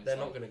let's be honest, They're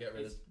like, not going to get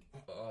rid of it's-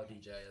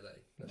 RDJ, are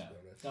they? Let's No. be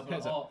honest. they'll be like,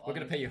 It's like, "Oh, we're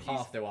going to pay you he's-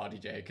 half though,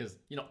 RDJ, because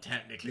you're not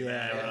technically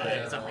Yeah, there. Right?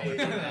 yeah. It's all-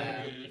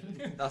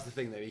 Yeah. That's the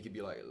thing, though. He could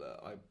be like,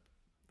 look,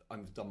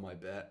 I've done my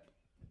bit.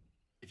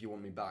 if you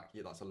want me back,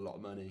 yeah, that's a lot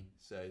of money.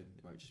 So they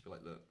might just be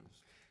like, look.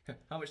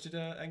 How much did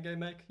Endgame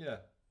make? Yeah,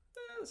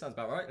 that sounds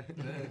about right.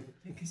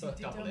 Because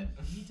Double it.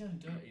 he done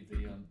dirty the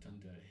done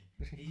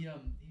dirty. He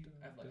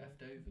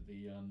effed over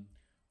the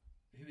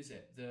who is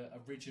it? The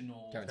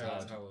original Terrence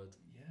Howard.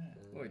 Yeah.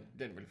 Well, he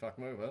didn't really fuck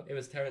him over. It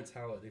was Terrence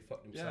Howard who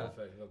fucked himself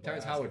over. by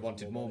Terrence asking Howard for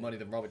wanted more money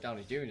than Robert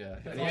Downey Jr.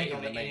 But and he I ain't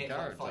even the in main it for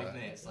like character. 5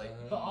 minutes.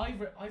 Like, But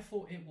I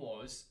thought it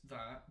was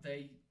that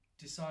they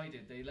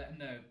decided, they let him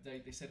know,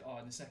 they said, oh,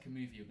 in the second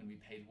movie you're going to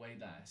be paid way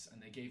less,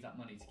 and they gave that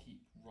money to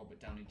keep Robert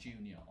Downey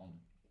Jr. on.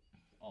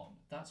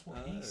 That's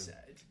what he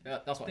said. Yeah,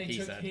 that's what They he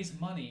took said. his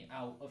money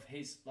out of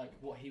his, like,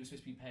 what he was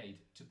supposed to be paid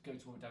to go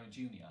to Robert Downey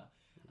Jr.,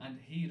 and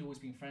he had always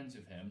been friends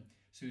with him,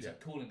 so he was like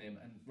calling him,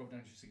 and Robert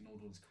Downey just ignored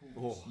all his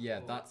calls. Oh.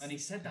 Yeah, that's And he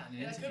said that in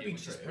an Yeah, that could interview, be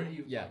which is true.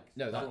 pretty. yeah. like,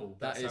 No, cruel.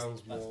 That is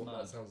sounds that's more.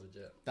 mad. That sounds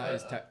legit.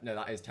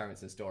 that is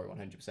Terrence's story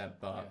 100%.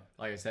 But Yeah.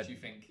 like I said, Do you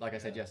think? like I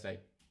said yesterday,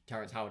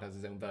 Terrence Howard has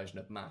his own version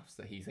of maths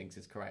that he thinks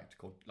is correct,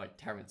 called like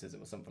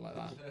Terrenceism or something like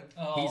that.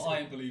 Oh, he's- I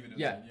ain't believing it.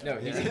 Yeah, then, no,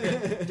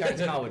 he's,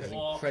 Terrence Howard is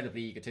What?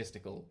 incredibly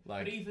egotistical. but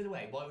Like, either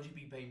way, why would you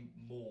be paying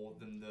more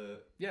than the?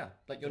 yeah,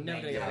 like you're the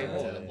never main gonna get paid more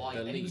character? than Why?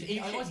 the And he was, lead.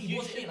 he wasn't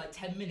You in it like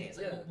 10 minutes.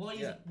 Like, Yeah. why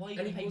Yeah. why are you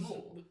And gonna pay he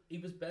more? he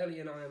was barely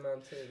in Iron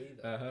Man 2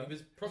 either. Uh-huh. He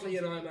was probably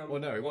in Iron Man.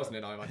 Well, no, he wasn't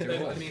in Iron Man 2 No,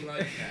 at all. I mean,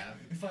 like, Yeah.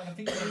 In fact, I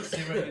think he had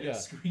 0 minutes Yeah.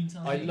 screen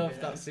time. I love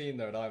that scene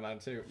though in Iron Man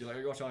 2. You're like,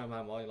 you watch Iron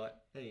Man 1, you're like,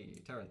 hey,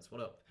 Terrence,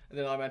 what up? And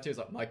then Iron Man 2 is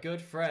like, my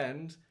good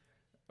friend,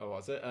 oh,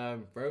 what's it?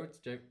 Rhodes?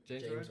 James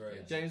Rhodes?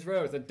 Rhodes. James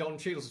Rhodes. And Don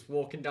Cheadle's just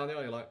walking down the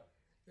aisle, you're like,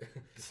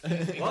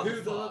 What Who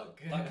the the-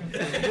 fuck?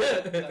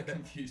 that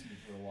confused me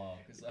for a while.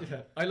 Cause,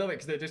 yeah. I love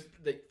it because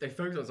they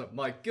focus on like,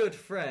 my good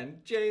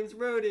friend, James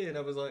Rhodey. And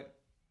I was like,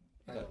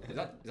 is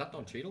that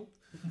Don Cheadle?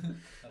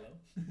 hello.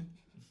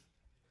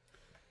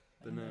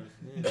 But no.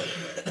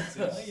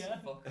 Yeah.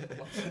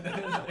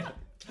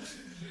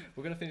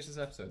 We're going to finish this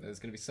episode. There's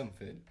going to be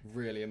something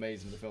really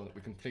amazing in the film that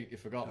we completely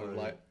forgot. Oh, We're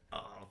yeah. like,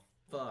 oh,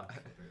 fuck.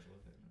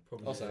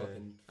 probably Also,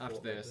 fucking After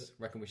thought this,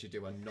 reckon we should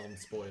do a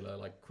non-spoiler,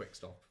 like, quick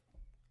stop.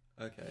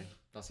 Okay.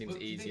 That seems Well,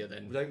 do you easier We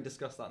than... don't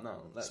discuss that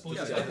now. Let's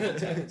Spoilers just- out of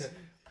context.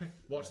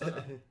 Watch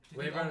that. Do you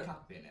Wait, think right- Al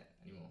Cap be in it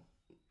anymore?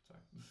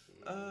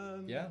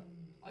 Sorry. Yeah?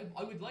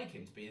 I would like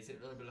him to be. Is it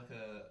a little bit like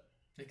a?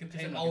 They could It's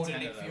pay an him old like a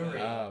Nick tenner, Fury.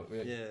 though.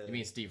 Yeah. You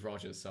mean Steve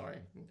Rogers, sorry.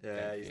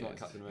 Yeah, he's not Yes.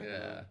 Captain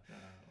America. Yeah.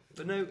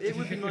 But no, it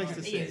would be nice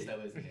to He see. is though,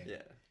 isn't he?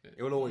 Yeah.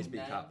 It will always be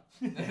No. Cap.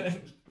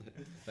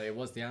 But it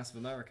was the ass of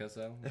America,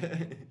 so...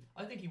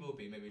 I think he will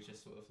be. Maybe it's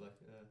just sort of like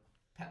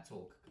a pep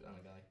talk kind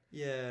of guy.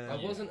 Yeah. I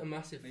wasn't a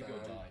massive Maybe fan.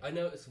 he'll die. I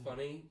know it's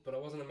funny, but I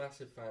wasn't a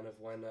massive fan of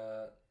when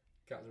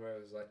Captain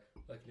America was like,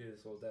 I can do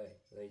this all day.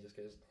 And then he just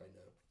goes, I know.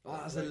 Oh,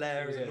 that's Like,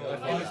 hilarious. it was I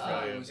annoying.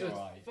 thought Yeah. it was It was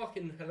alright.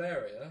 fucking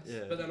hilarious. Yeah.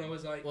 But then I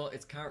was like, Well,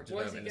 it's character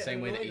why is development he in the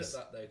same way that getting he's...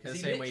 annoyed at that though? In 'Cause the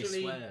he same way he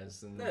literally-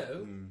 swears and... No,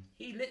 Mm.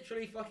 he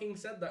literally fucking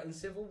said that in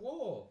Civil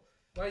War.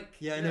 Like,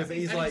 Yeah, I know, but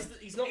he's and like...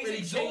 he's not He's really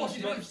exhausted. changed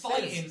He's been much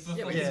fighting since. for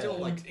Yeah, but Yeah. he's still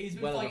like, like he's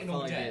been well over fighting all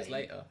 5 day. years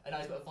later. And now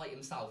he's got to fight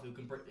himself. Who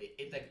can bring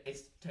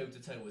it's toe to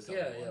toe with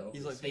Yeah, someone. yeah.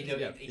 He's like... They know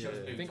Yeah. each other's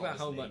Yeah. moves. Think about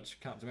how obviously. much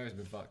Captain America's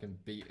been fucking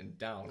beaten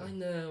down. I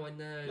know.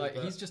 Like,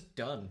 but he's just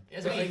done.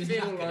 It's But like I he was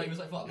feel knackered, like- he was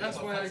like, fuck, that's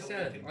I've got why to I fight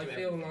someone said who can I do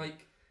feel everything.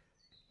 like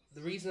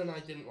the reason I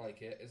didn't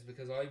like it is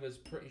because I was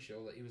pretty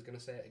sure that he was going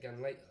to say it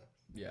again later.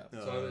 Yeah.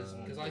 So I was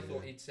because I yeah.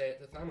 thought he'd say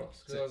it to Thanos.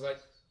 Because So- I was like,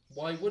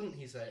 why wouldn't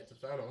he say it to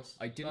Thanos?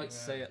 I didn't Like,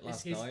 say it it's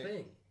last his night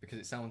thing. because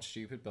it sounds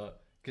stupid,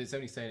 but... Because it's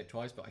only saying it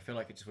twice, but I feel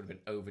like it just would have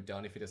been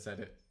overdone if he'd have said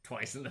it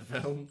twice in the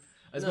film.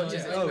 As No, much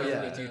as yeah. it's Oh, only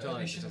yeah. 2 They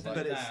times. should It's have just done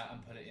But it it's- there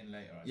and put it in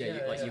later. yeah,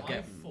 Yeah, like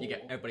yeah. you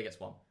get, I everybody gets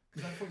one.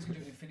 Because I thought he was going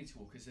to do it in Infinity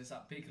War, because there's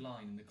that big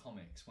line in the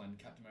comics when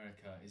Captain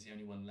America is the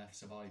only one left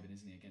surviving,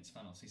 isn't he, against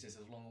Thanos? He says,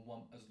 as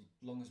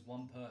long as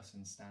one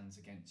person stands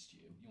against you,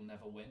 you'll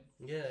never win,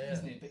 Yeah,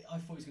 isn't yeah. it? But I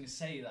thought he was going to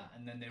say that,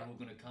 and then they're all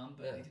going to come,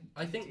 but Yeah. they didn't.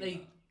 I think do they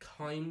that.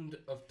 kind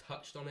of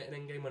touched on it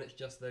in Endgame when it's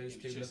just those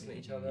It two was just- looking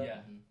at each other. Yeah.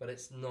 But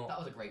it's not. That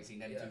was a great scene.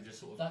 Then Yeah. to just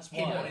sort of That's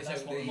him why- on his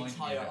that's own what the reminded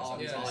me entire of it. arc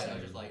Yeah, entire, yeah.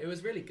 just like It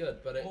was really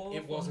good, but it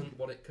Awful. wasn't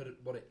what it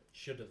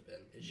should have been.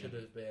 It should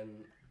have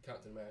been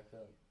Captain America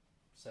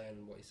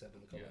saying what he said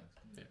in the Yeah.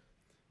 comics.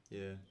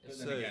 Yeah. But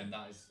then So, again,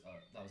 that was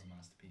a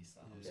masterpiece.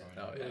 That I'm Yeah. sorry.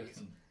 Oh, yeah. I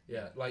couldn't-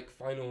 Yeah, like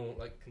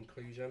final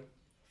conclusion,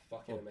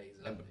 fucking Well,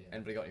 amazing.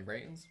 Anybody got any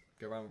ratings?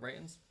 Go around with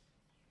ratings?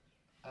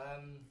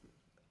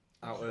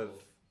 out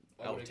of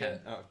I'm out gonna of 10.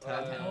 get, out of 10,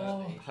 uh,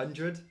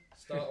 100.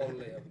 Start on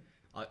Liam.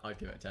 I'd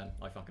give it a 10.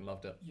 I fucking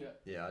loved it. Yeah.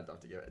 Yeah, I'd have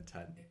to give it a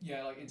 10.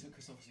 Yeah, like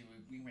because obviously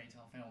we rate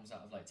our films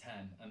out of like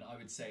 10, and I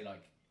would say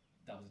like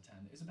that was a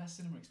 10. It was the best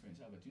cinema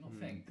experience ever. Do you not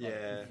think? Like,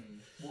 Yeah.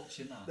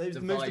 watching that. There's the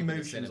The most vibe of the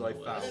emotions cinema I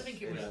was- I felt. don't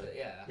think it was. in a-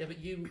 Yeah. Yeah, but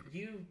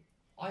you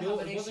I your, have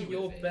an it wasn't issue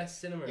your with it. best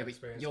cinema Yeah, but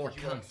experience. you're 'cause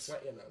you weren't cunt.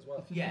 sweating that as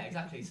well. Yeah,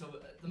 exactly. So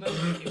at the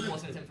moment, it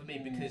wasn't a 10 for me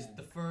because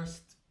the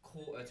first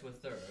quarter to a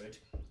third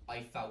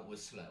I felt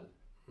was slow.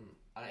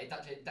 And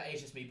that is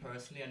just me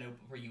personally. I know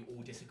probably you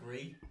all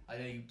disagree. I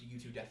know you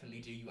two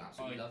definitely do. You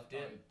absolutely loved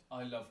it.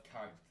 I love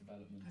character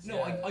development. No,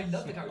 I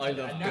love the character. I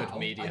love and good now,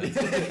 media. I did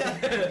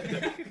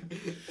say,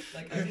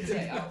 like I did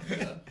say,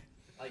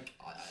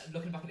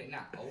 looking back at it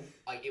now,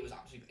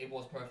 it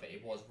was perfect.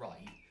 It was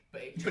right.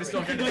 But it's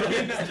not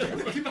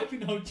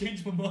Imagine how I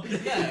changed my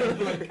mind. Yeah,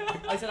 like,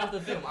 I said after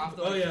the film.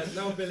 Oh yeah,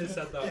 now Billy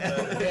said that.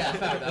 Yeah,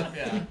 fair enough.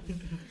 Yeah,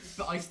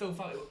 but I still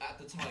felt at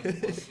the time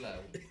it was slow,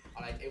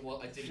 and I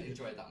didn't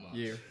enjoy it that much.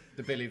 You,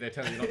 the Billy, they're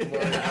telling you not to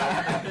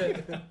worry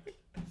about.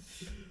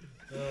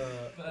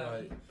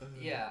 Right.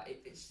 Yeah,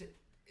 it's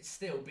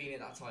still being at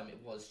that time. It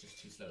was just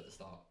too slow at the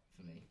start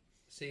for me.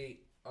 See,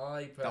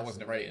 I personally... That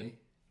wasn't a rating.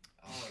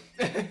 Oh,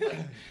 like,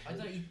 I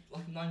don't eat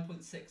like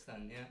 9.6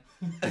 then. Yeah.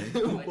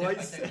 Why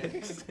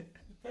 6?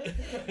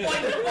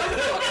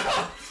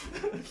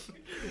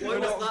 Why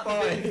not that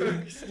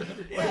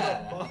 5?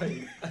 Yeah.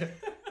 5?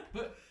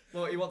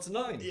 Well, he wants a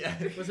 9. Yeah.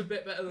 It was a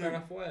bit better than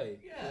halfway.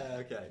 Yeah.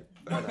 Okay.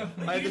 Fair enough.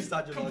 I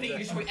understand your completely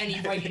logic. destroy any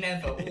rating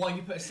ever. Why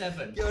you put a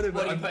 7? Yeah, no, but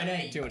Why do you I'm- put an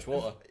 8? Too much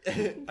water.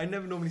 I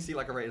never normally see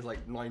like a rating as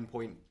like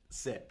 9.6.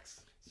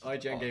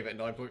 IGN gave it a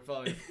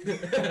 9.5.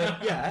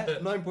 Yeah,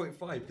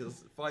 9.5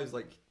 because 5 is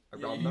like a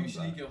Yeah, round you number.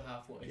 usually go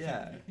halfway.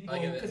 Yeah. I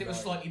give it Because a it was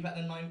 9. slightly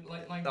better than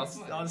 9.5.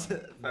 That's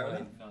fair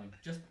enough. 9.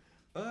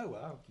 Oh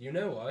wow. You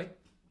know why?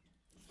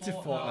 To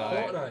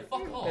Fortnite. Fortnite.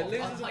 Fuck off. It loses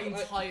That's my a-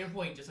 entire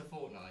point, just a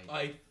fortnight.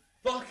 I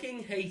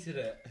fucking hated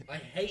it. I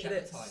hated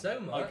it so I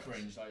much.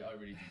 cringed. I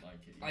really didn't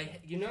like it.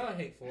 I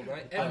hate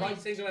Fortnite. I Every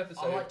liked- single I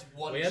episode. liked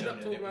one we end showing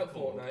up it talking that about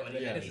we recalled, Fortnite, and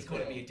and yeah, then he's it's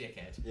calling me a me.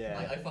 dickhead. Yeah.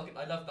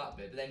 I love that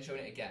bit, but then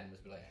showing it again was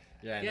like,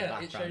 Yeah, in Yeah, the it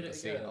background showed of the it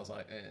scene, again. I was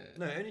like,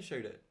 No, it only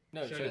showed it.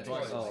 No, it Showed showed it it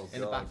twice. twice. Oh, In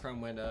the God.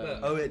 background when... Look.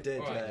 Oh, it did.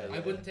 Alright, Yeah, I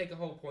wouldn't take a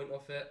whole point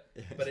off it,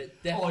 Yeah. but it oh,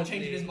 definitely. I'm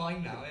changing his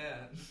mind now,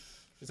 yeah.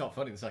 It's not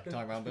funny the second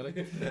time round, Billy.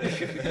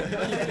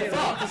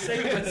 Fuck! To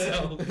save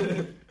myself. Do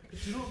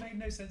you know what made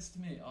no sense to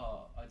me?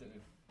 Oh, I don't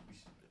know.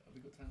 Have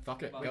we got time?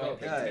 Fuck it, Well, go we on.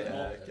 got Yeah, it.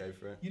 yeah, go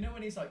for it. You know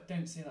when he's like,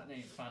 don't say that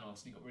name,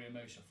 Thanos, and he got really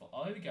emotional. I thought,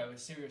 oh, there we go, a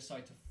serious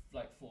side to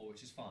like 4,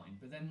 which is fine.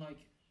 But then like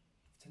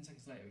 10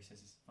 seconds later, he says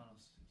it's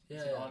Thanos. He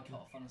said, Yeah. oh, I cut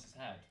off Thanos'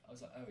 head. I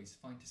was like, oh, he's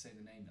fine to say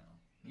the name now,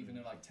 even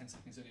though like 10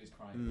 seconds earlier he was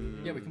crying.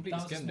 Yeah, we completely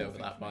That was a skimmed small over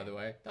thing that, for by me. the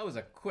way. That was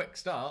a quick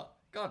start.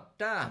 God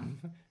damn.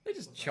 They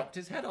just chopped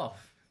his head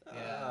off.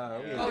 Ah,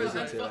 we Yeah. Oh, alluded is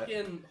that to it.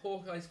 fucking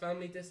Hawkeye's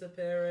family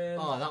disappearing?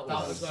 Oh, that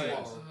That was was sick.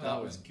 good.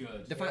 That was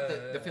good. The fact that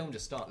Yeah. the film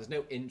just starts, there's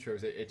no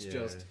intros, it's Yeah.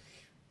 just Even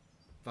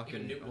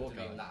fucking Newton to me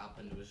Hawkeye. when that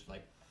happened was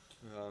like,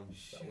 That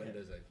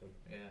window's open.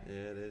 yeah. Yeah,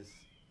 it is.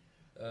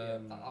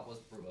 That was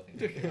brutal, I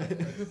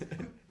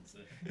think.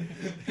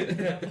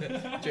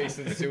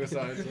 Jason's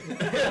suicide.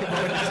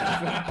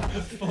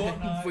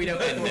 Fortnite. If we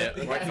don't end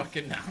it right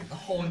fucking now. A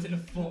haunted of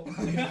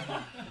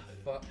Fortnite.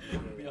 Fuck.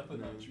 Be up at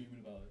night dreaming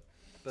about it.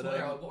 But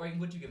So, what rating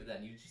would you give it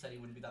then? You just said it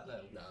wouldn't be that low.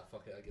 Nah,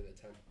 fuck it. I give it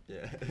a 10.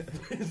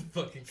 yeah. It's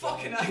fucking.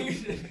 Fucking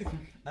hell.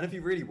 And if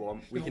you really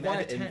want, we You're can one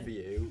edit out of in 10. for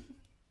you.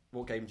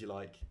 What game do you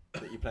like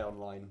that you play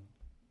online?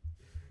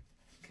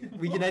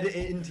 We can edit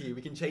it into you.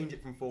 We can change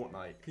it from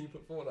Fortnite. Can you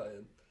put Fortnite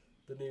in?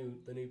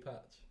 The new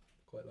patch.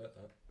 Quite like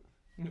that.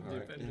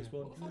 Alright, Avengers yeah.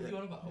 one. What the fuck are you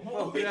on about?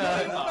 Well,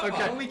 yeah,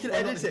 okay. And we can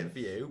edit it for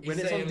you when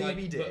He's it's on saying, like,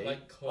 DVD. put,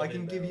 like, COD I in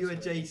can there give or you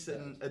a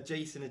something.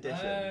 Jason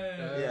edition.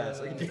 Oh. Yeah,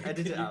 so I can just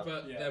edit Can it you out.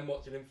 put Yeah. them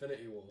watching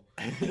Infinity War?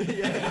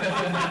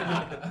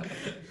 Yeah.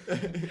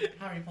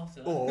 Harry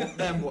Potter. Or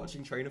them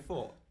watching Train of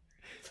Thought.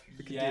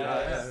 We could do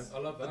that. Yes. Yeah.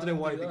 I love that. I don't know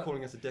why Do they're that.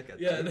 calling us a dickhead.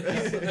 Yeah.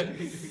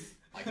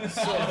 I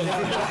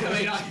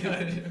mean, I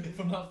could.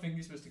 From that thing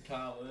you're supposed to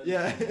cut.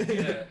 Yeah.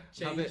 Yeah.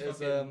 Change Have it as,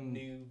 fucking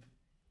noob.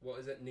 What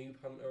is it? Noob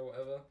Hunter or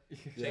whatever.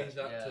 Yeah. Change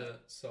that Yeah. to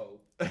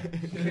Soul.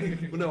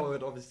 Well, no, I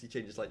would obviously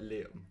change it to like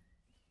Liam.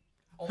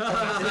 Oh,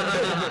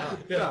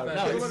 Yeah, no, fair.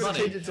 I it's want to funny.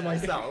 change it to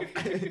myself.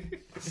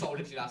 so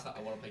literally last night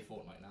I want to play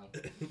Fortnite now.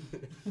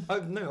 Oh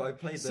no, I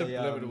played the.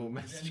 Subliminal Is it any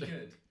message.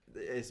 good?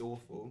 It's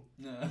awful,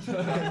 No.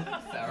 Fair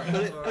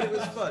but enough. it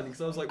was fun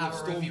because I was like with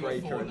Hour review of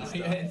Stormbreaker and Fortnite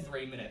stuff. in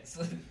 3 minutes.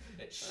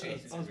 It's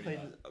shit. I was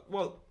playing.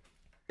 Well,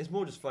 it's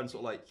more just fun,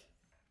 sort of like,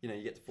 you know,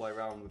 you get to fly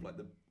around with like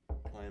the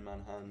Iron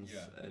Man hands,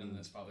 Yeah, and then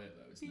that's about it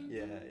though, isn't it?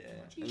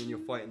 yeah, and then you're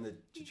fighting the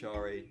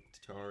T'Chari,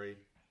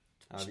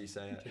 however you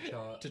say it.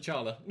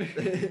 T'Challa.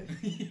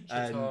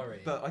 And-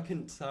 Chitauri. but I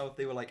couldn't tell if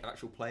they were like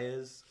actual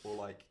players or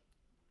like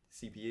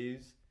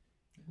CPUs.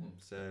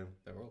 So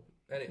They're all.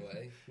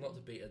 Anyway, not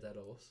to beat a dead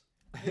horse.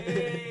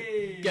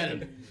 Hey! Get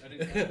him. I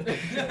didn't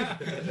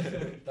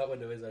That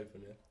window is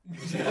open,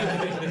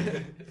 yeah.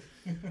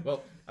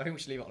 Well, I think we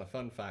should leave it on a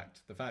fun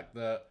fact. The fact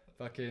that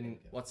fucking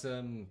what's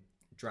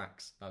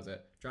Drax, that was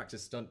it.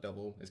 Drax's stunt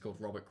double is called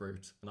Robert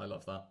Groot, and I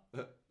love that.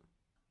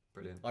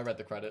 brilliant. I read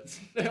the credits.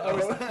 You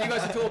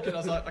guys are talking, I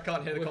was like, I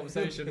can't hear the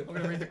conversation. I'm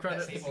gonna read the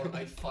Let's credits. see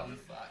Fortnite fun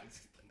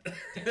fact.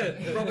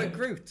 Robert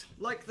Groot,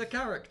 like the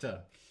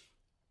character.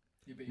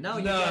 Yeah, but Now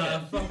you- you get Nah,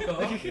 it. fuck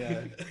off.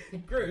 Yeah.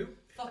 Group.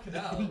 Fucking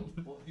hell.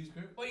 What, who's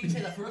group? Why didn't you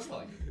say that first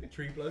time?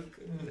 Tree bloke.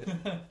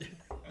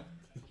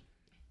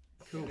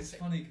 Cool. It's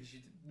funny because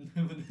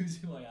no one knows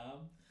who I am.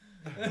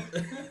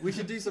 We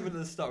should do something at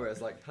the start where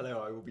it's like,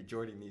 hello, I will be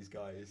joining these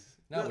guys.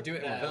 No, we'll do it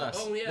in Yeah. reverse.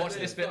 Oh, yeah, Watch no,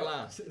 this bit fuck.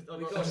 last. Oh,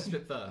 we Watch got- this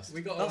bit first.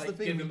 We got That's like, the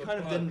thing, give we him a kind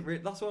of plug.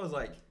 didn't. That's why I was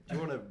like, do you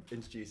want to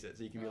introduce it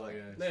so you can be like,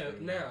 No,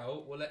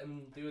 now we'll let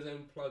him do his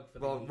own plug for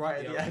Well, the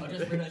right at the I end.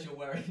 just realised you're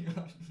wearing.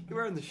 you're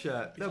wearing the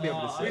shirt. They'll be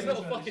able to Oh, see. He's it. not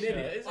a fucking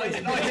idiot, is he? I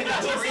didn't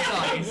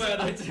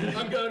actually realise.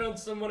 I'm going on to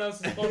someone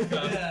else's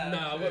podcast. Yeah, no,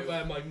 I won't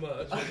wear my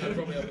merch, which I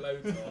probably have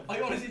loads of.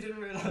 I honestly didn't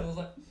realise. I was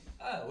like,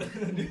 oh.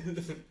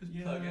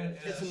 Yeah, Plug it.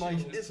 It's a yeah,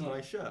 nice, sure, it's a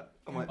nice shirt.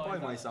 I might buy buy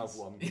myself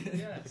that. one.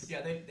 Yes.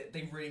 Yeah,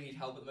 they really need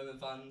help at the moment,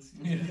 fans.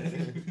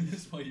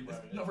 That's why you wear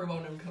it. Not for a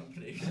well-known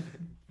company.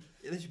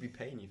 Yeah, they should be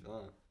paying you for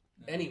that.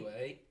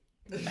 Anyway,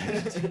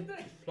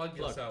 plug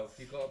yourself.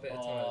 You've got a bit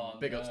of time.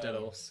 Big ups, Dead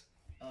Horse.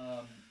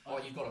 Oh,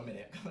 you've got a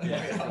minute.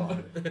 Yeah, come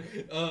on.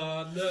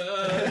 Oh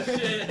no,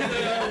 shit.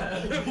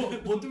 No.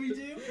 What do we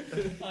do?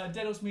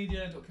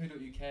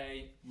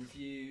 deadhorsemedia.co.uk,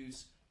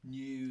 reviews,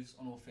 news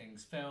on all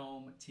things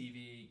film,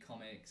 TV,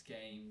 comics,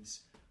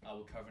 games.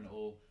 We're covering it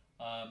all.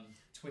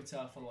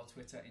 Twitter, follow our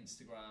Twitter,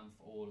 Instagram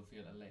for all of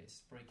the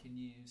latest breaking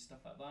news, stuff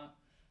like that.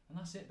 And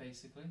that's it,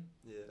 basically.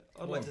 Yeah,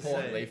 I'd More like to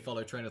importantly, say,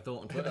 follow Train of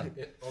Thought on Twitter.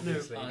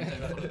 Obviously. Don't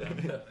follow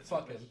them.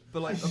 Fuck him.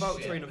 but like about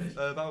Shit.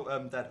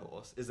 Dead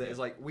Horse is that it's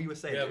like we were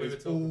saying. Yeah, it we is were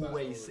talking about it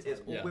always all the it's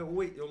time. Yeah. we're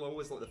always, you're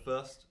always like the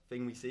first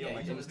thing we see on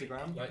like you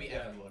Instagram. Like,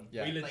 Yeah. everyone.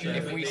 Yeah. We Like,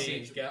 legitimately if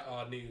we see- get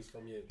our news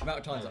from you. The amount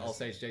of times that I'll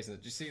say to Jason,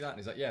 "Did you see that?" And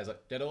he's like, "Yeah." He's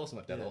like, "Dead Horse." I'm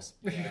like, "Dead Yeah. Horse."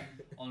 Yeah,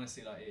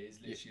 honestly, like it is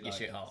literally You like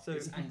shit hard. So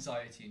it's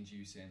anxiety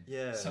inducing.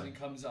 yeah, Something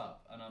comes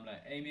up and I'm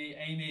like, Amy,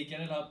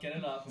 get it up,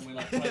 and we're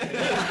like, trying to get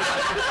it up.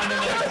 And then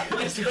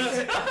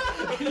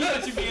like, you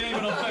imagine me and Amy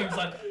on our phones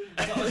like,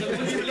 what's the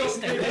release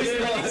date?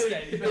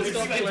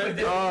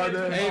 Oh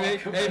no, Amy,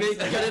 get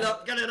it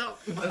up.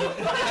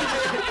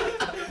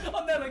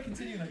 I'm there like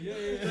continuing like, yeah.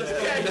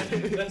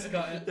 Let's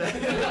cut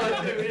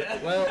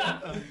it. Well,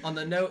 on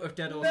the note of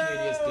Dead Horse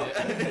Media's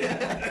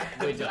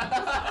we're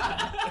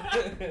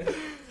done.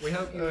 We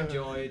hope you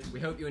enjoyed. We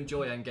hope you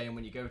enjoy Endgame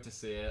when you go to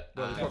see it.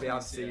 well, you And probably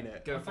have seen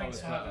it. Go follow Thanks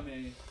us for Twitter.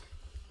 having me.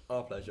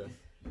 Our pleasure.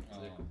 Oh.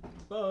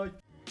 Bye.